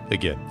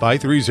 Again,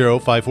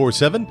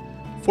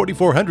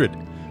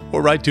 530-547-4400.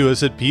 Or write to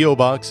us at P.O.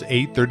 Box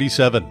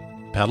 837.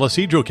 Palo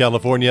Cedro,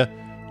 California,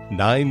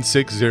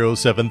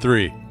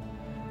 96073.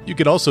 You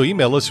can also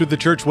email us through the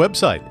church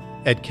website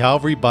at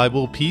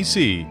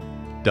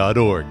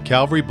calvarybiblepc.org,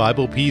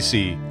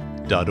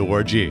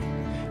 calvarybiblepc.org.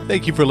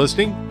 Thank you for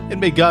listening, and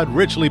may God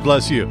richly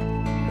bless you.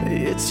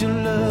 It's your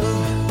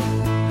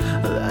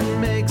love that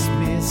makes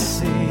me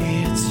see.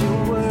 It's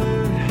your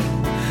word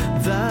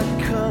that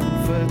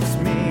comforts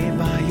me.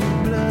 By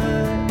your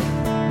blood,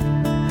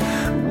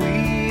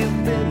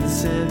 we've been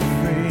set free.